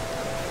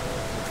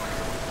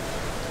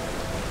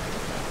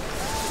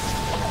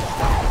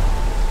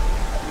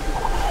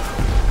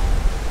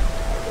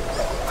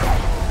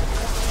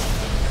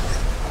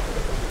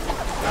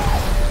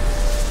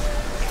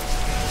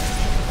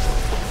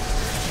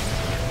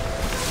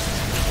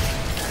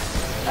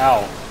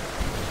 Ow.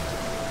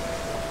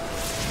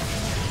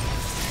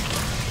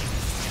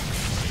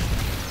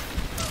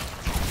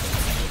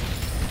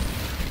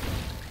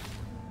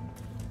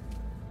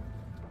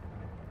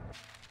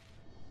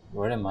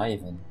 Where am I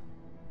even?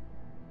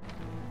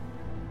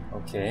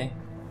 Okay.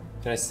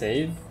 Should I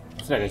save?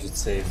 I feel like I should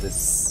save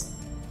this.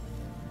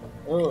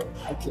 Oh,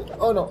 okay.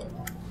 Oh no.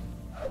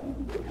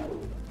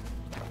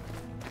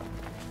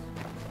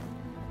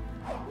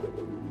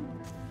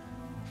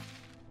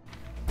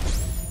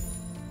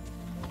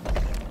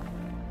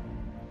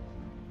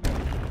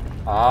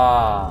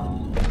 Ah,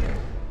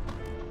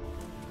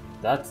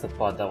 that's the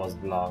part that was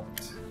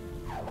blocked.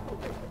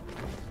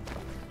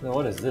 Now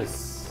what is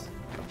this?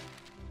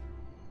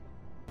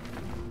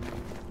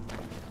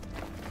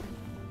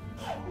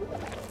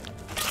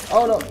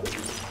 Oh no!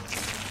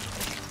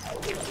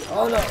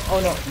 Oh no! Oh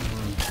no!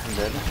 I'm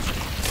dead.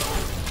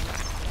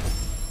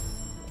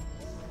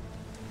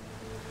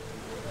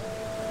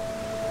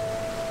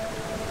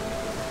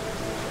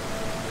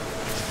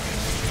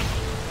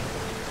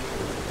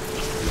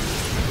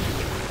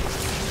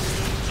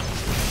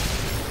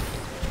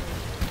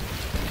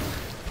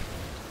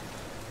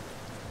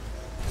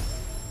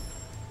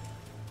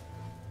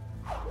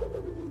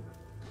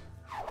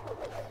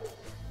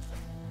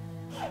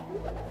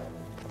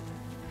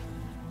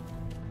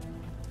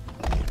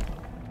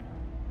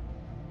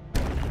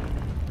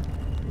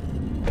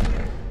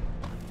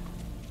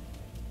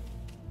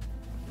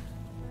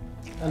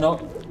 No,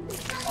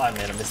 I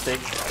made a mistake.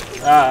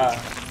 Ah,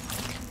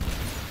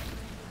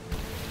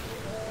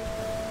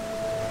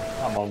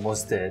 I'm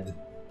almost dead.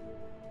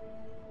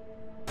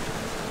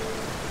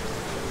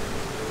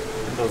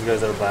 And those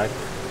guys are back.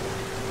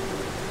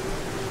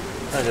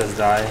 I just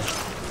die.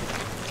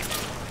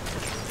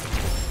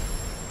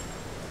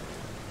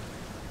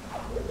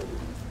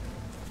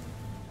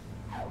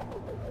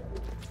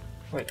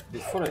 Wait,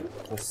 before I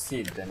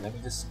proceed then, let me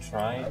just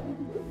try.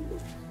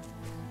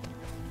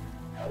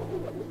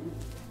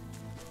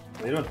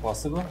 Is it even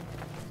possible?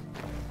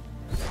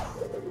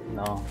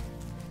 No.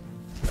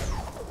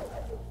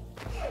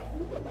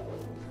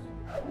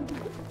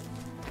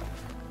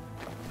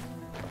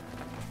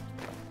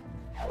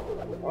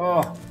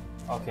 Oh,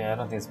 okay, I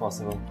don't think it's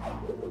possible.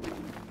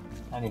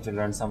 I need to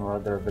learn some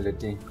other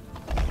ability.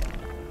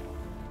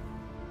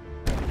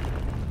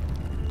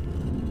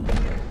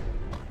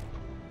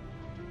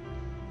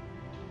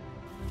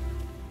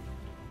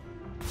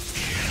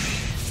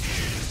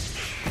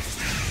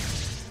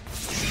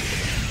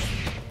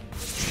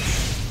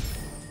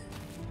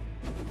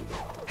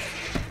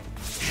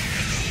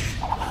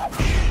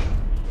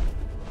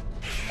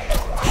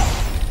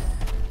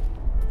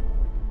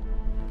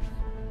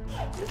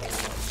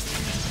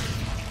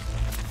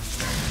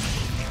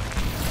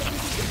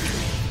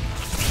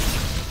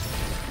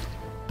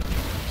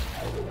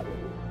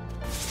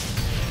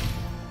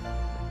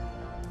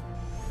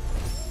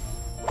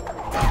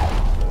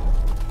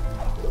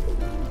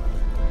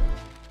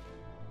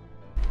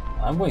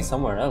 I'm going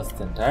somewhere else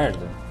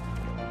entirely.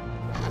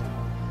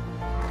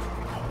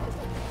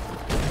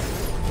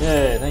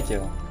 Yay, thank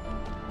you.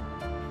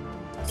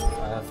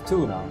 I have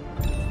 2 now.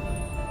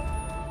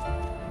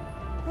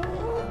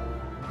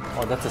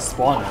 Oh, that's a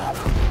spawner.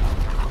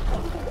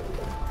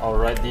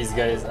 Alright, these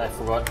guys, I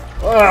forgot.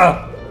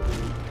 Ah!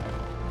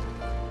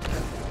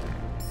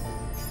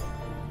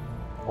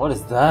 What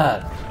is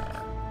that?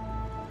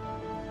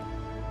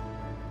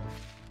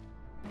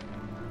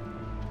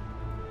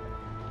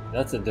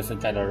 That's a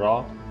different kind of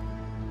rock.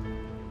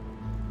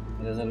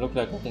 It doesn't look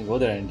like I can go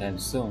there anytime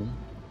soon.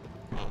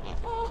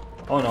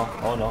 Oh no,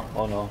 oh no,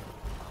 oh no.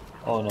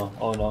 Oh no,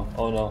 oh no,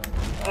 oh no.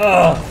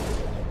 Ugh!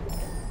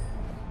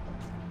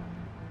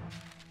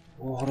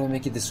 Oh, how do I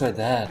make it destroy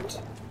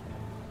that?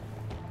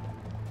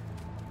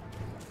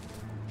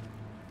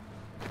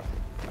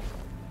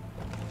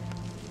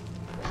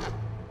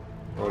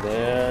 Go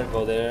there,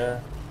 go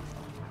there.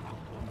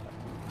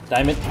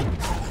 Damn it!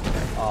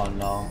 Oh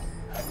no.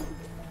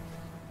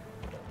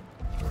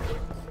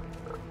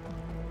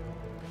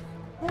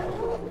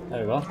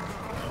 There we go.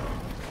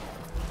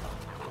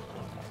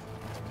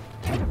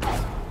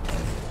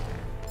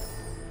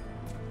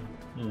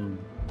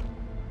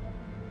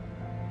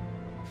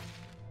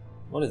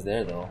 What is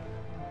there though?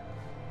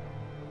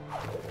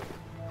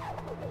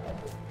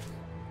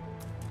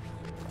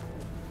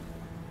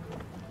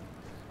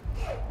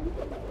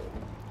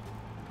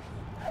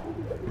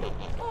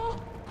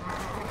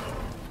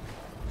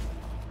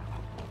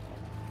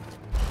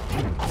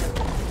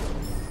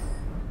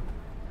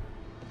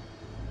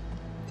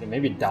 Okay,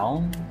 maybe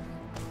down?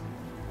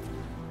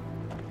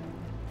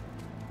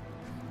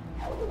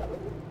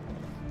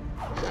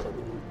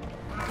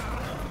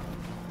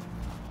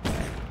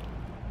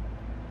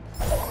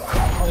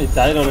 Oh, he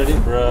died already,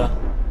 bruh.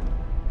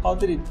 How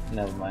did he?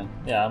 Never mind.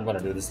 Yeah, I'm gonna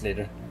do this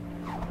later.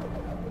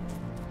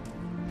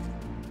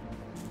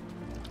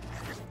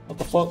 What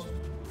the fuck?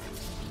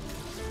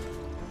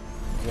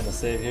 I'm gonna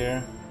save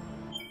here.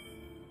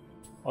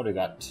 What do we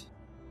got?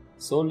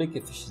 Soul Link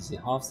efficiency,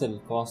 half the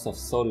cost of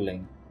Soul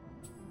Link.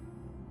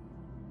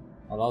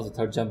 Allows a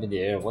third jump in the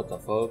air. What the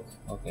fuck?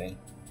 Okay.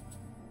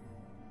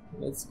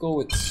 Let's go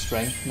with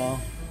strength now.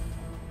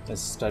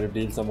 Let's try to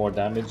deal some more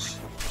damage.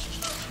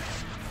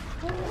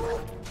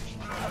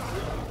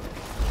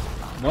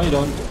 No, you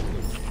don't.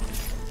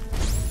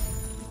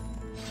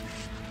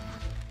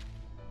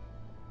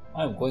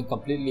 I'm going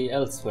completely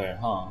elsewhere,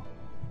 huh?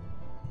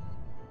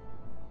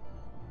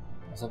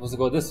 I'm supposed to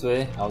go this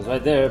way. I was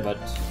right there, but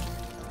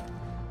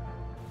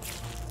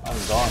I'm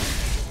gone.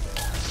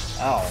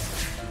 Ow.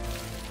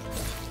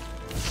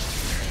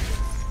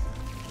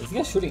 Is this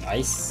guy shooting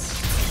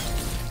ice?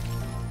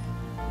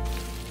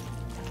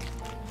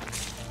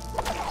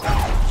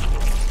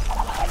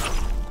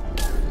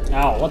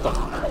 Ow, what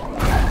the?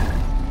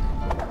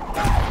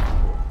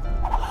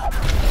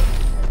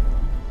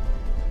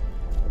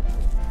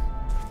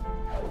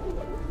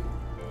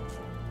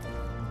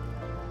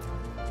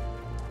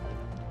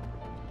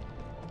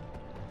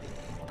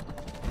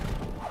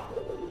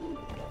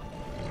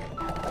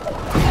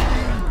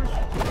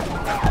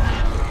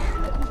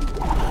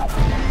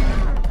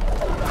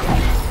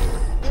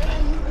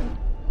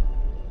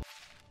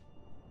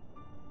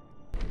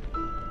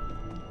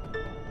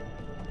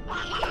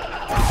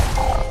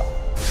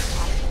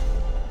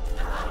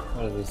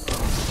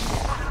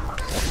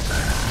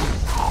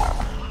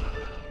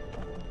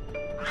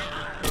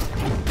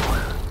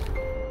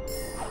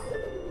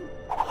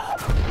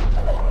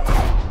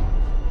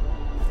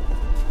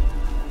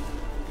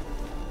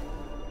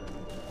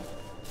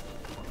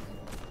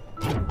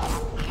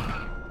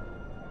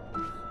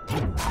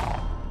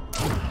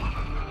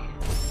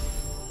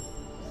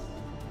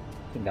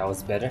 think that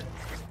was better.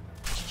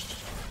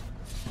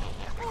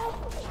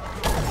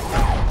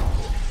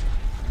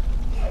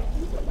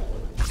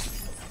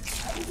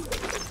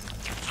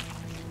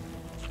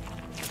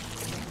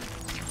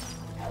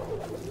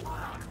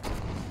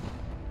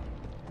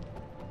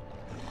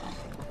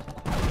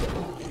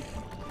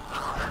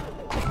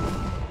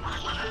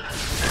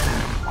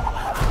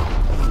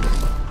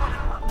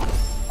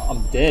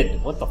 I'm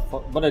dead. What the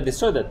fuck? But I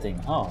destroyed that thing.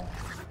 How?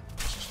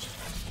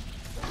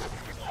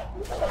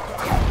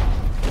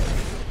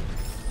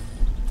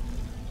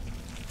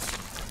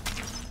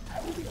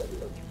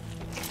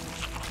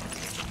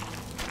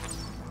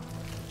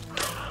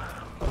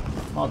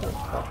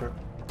 Motherfucker.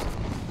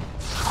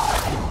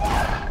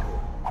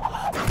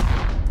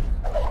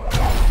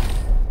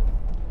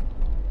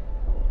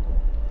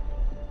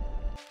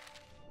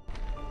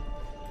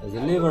 There's a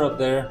lever up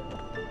there.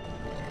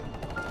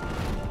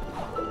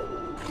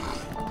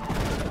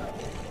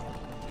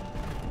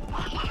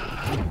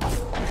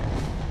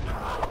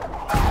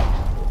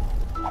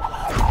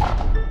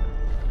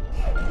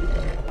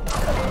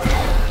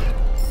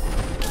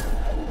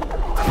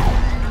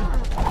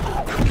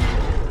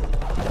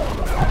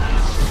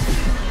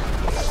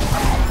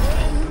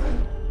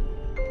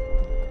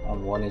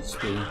 I'm 1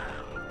 HP.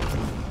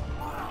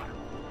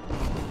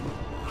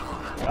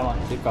 Come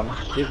on, keep coming,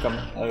 keep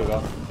coming. There we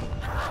go.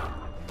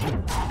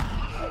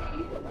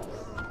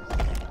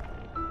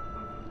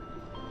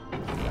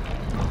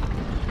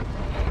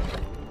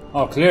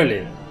 Oh,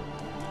 clearly.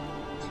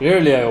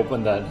 Clearly I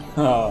opened that.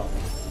 Oh.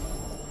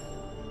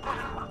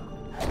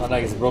 Not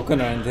like it's broken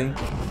or anything.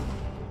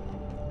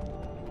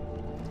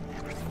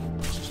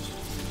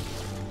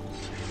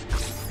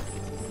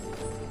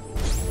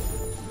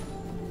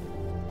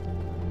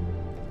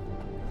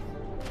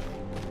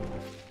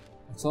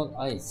 It's all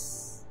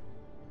ice.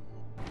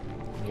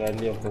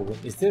 Valley of the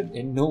Wind. Is there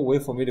no way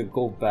for me to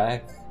go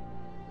back?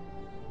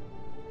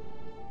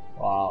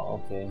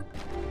 Wow, okay.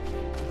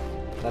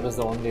 That was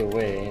the only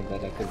way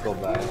that I could go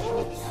back,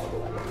 which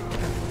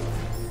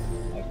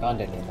I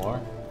can't anymore.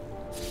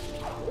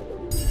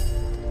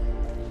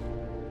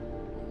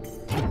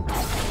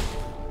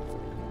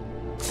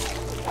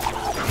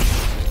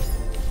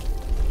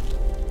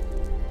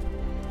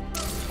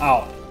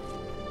 Ow!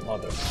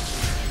 Mother.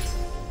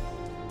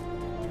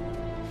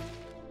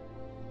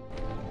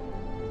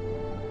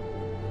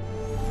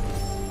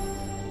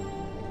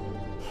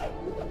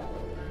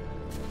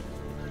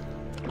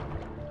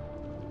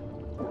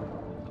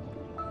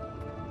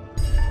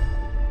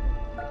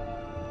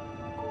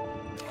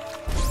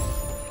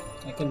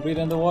 I can breathe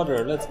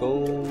underwater, let's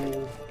go!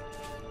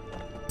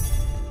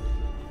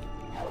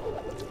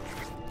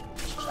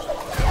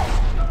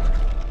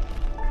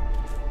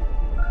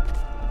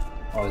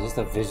 Oh, it's just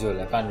a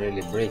visual, I can't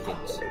really break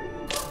it.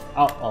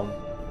 Ow,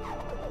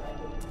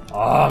 oh,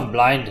 I'm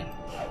blind!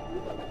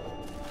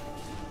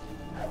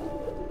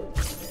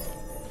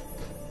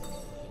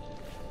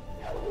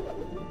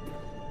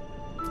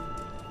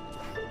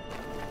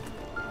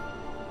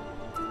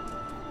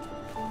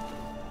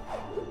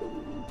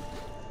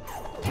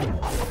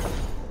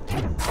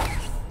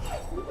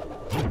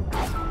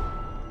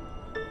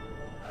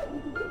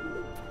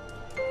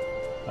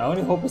 My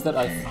only hope is that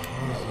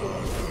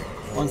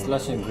one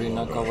slush in green,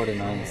 not covered in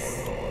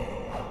ice.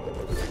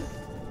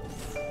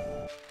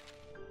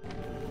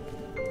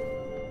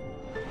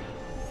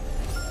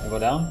 I go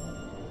down?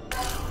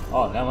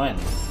 Oh, never mind.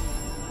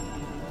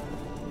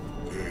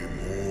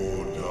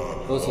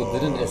 Those who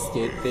didn't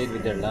escape paid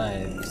with their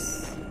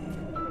lives.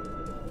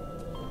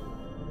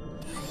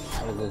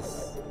 What is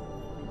this?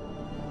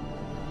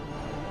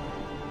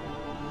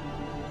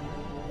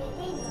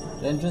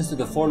 The entrance to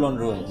the Forlorn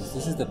Ruins.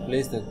 This is the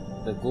place that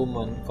the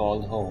Gumon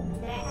called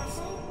home.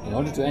 In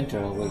order to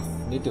enter, we'll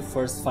need to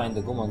first find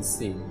the Gumon's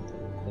seal.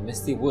 The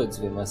misty woods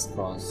we must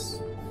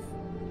cross.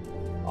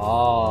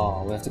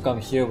 Oh, we have to come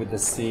here with the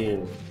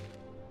seal.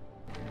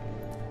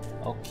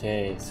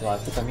 Okay, so I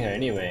have to come here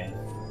anyway.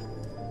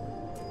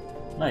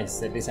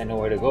 Nice, at least I know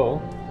where to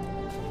go.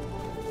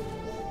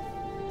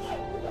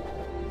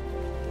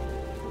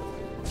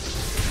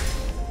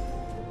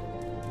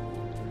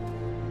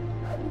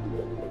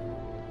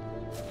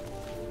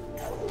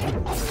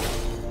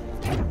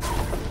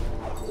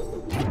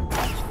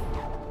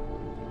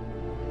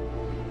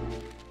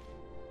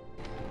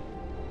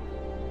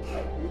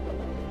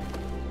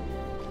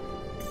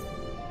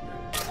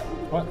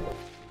 What?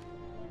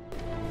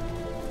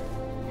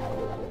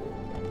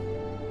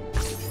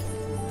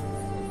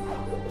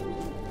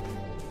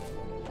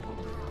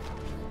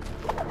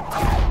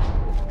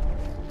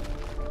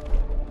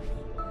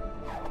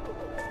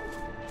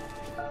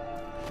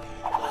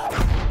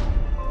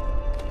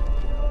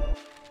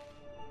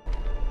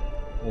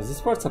 Is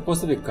this part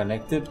supposed to be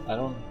connected? I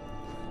don't...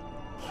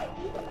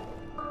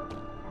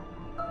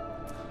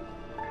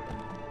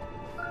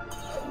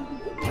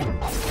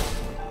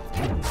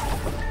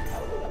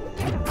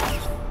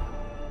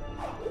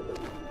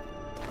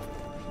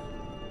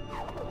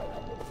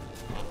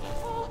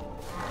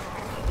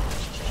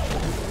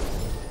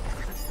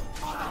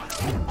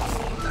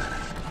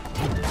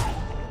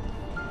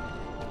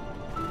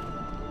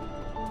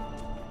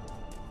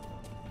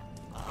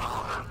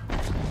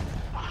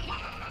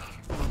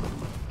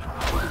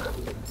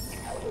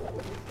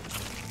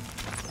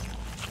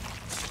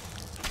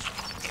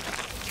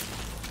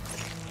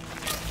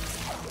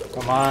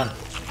 Come on.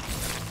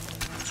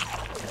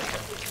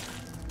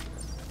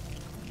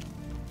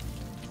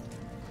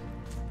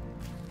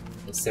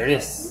 You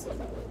serious?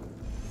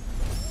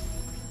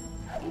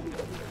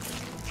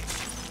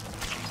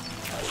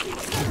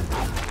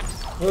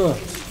 Ugh.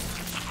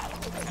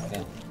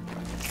 Okay.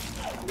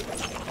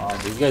 Oh,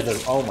 these guys are.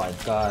 Oh my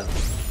god.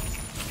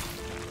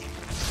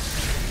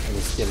 Let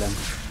me kill him.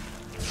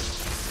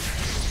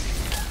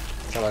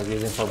 I was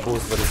using for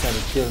boost, but he's trying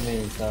to kill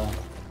me, so.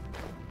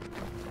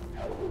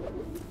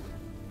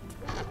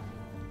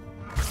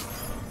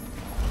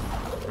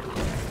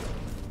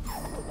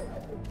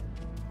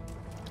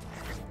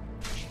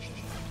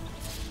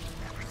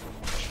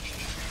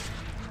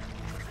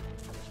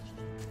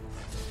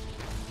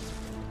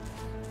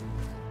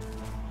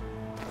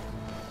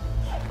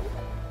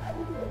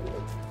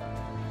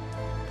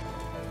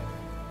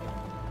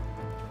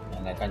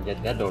 And I can't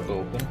get that door to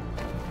open.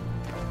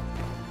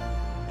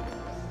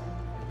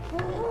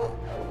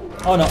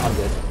 Oh no, I'm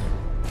dead.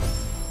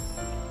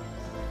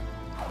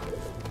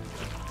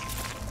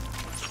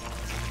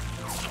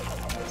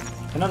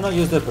 Can I not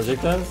use the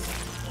projectiles?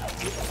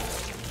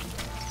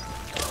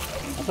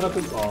 I thought I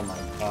could. Oh my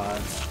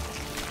god.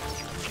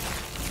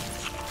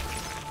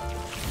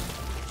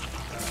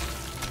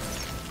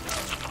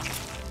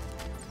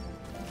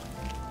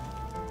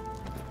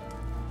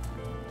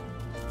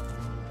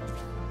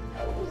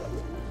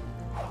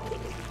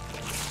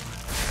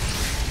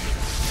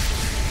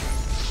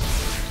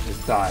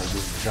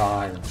 Just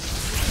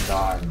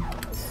die.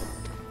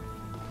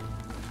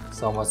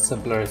 So much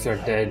simpler if you're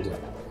dead.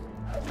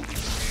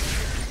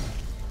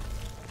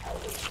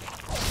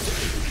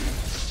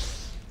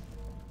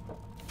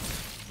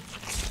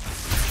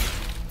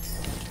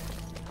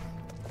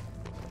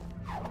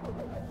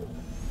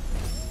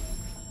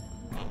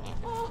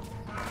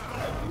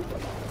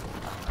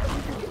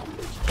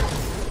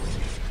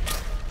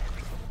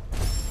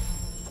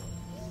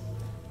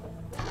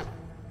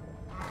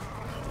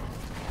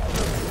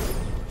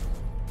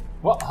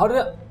 What? How did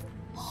I?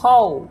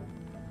 How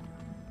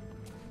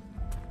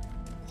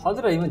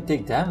did I even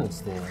take damage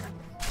there?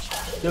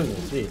 Kill me,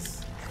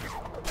 please.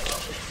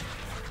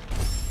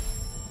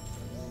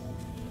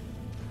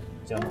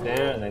 Jump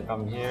there and then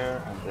come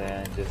here and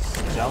then just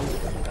jump.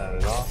 There we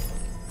go.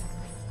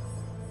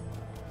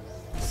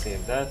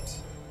 Save that.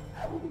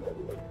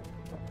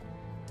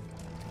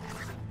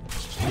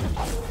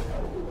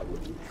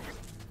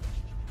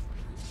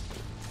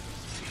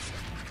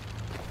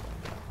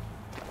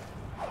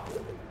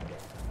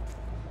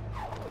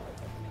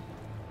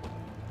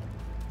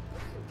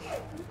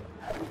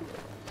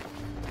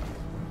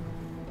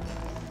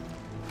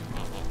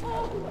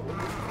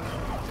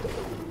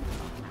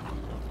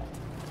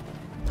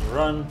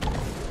 Run.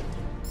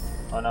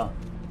 Oh no.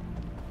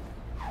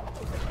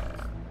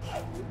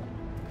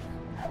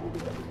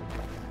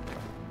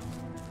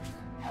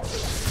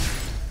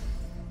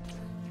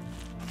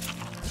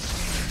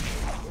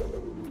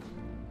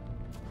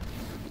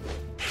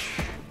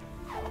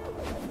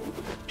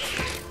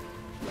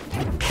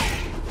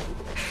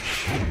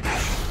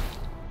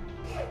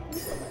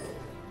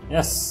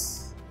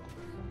 Yes.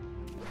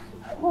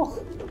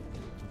 Whew.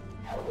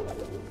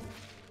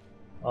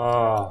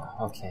 Oh,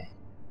 okay.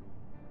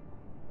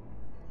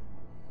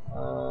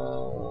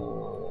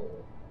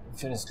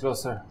 Finish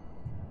closer.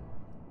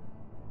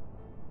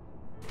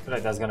 I feel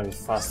like that's gonna be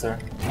faster.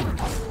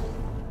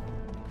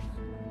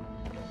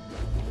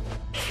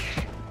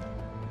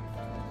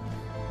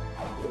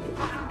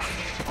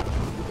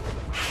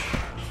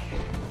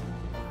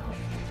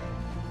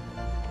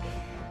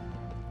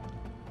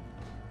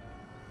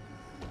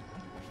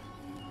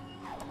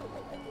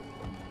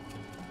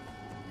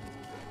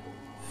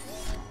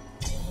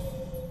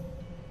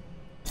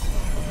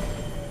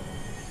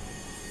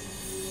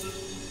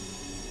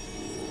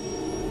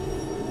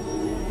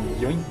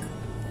 Yoink.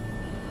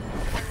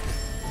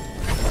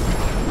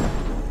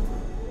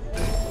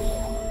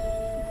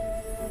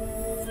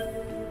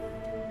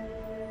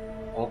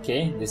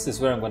 Okay, this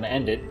is where I'm gonna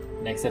end it.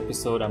 Next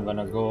episode I'm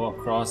gonna go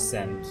across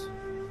and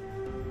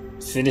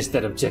finish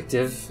that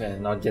objective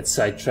and not get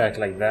sidetracked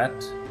like that.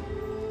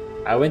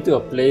 I went to a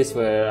place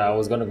where I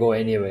was gonna go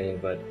anyway,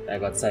 but I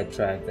got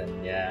sidetracked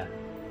and yeah.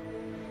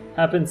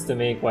 Happens to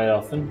me quite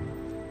often.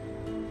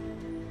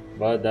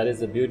 But that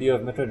is the beauty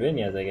of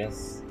Metroidvanias, I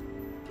guess.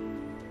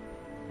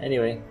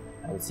 Anyway,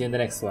 I will see you in the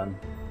next one.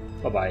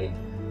 Bye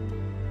bye.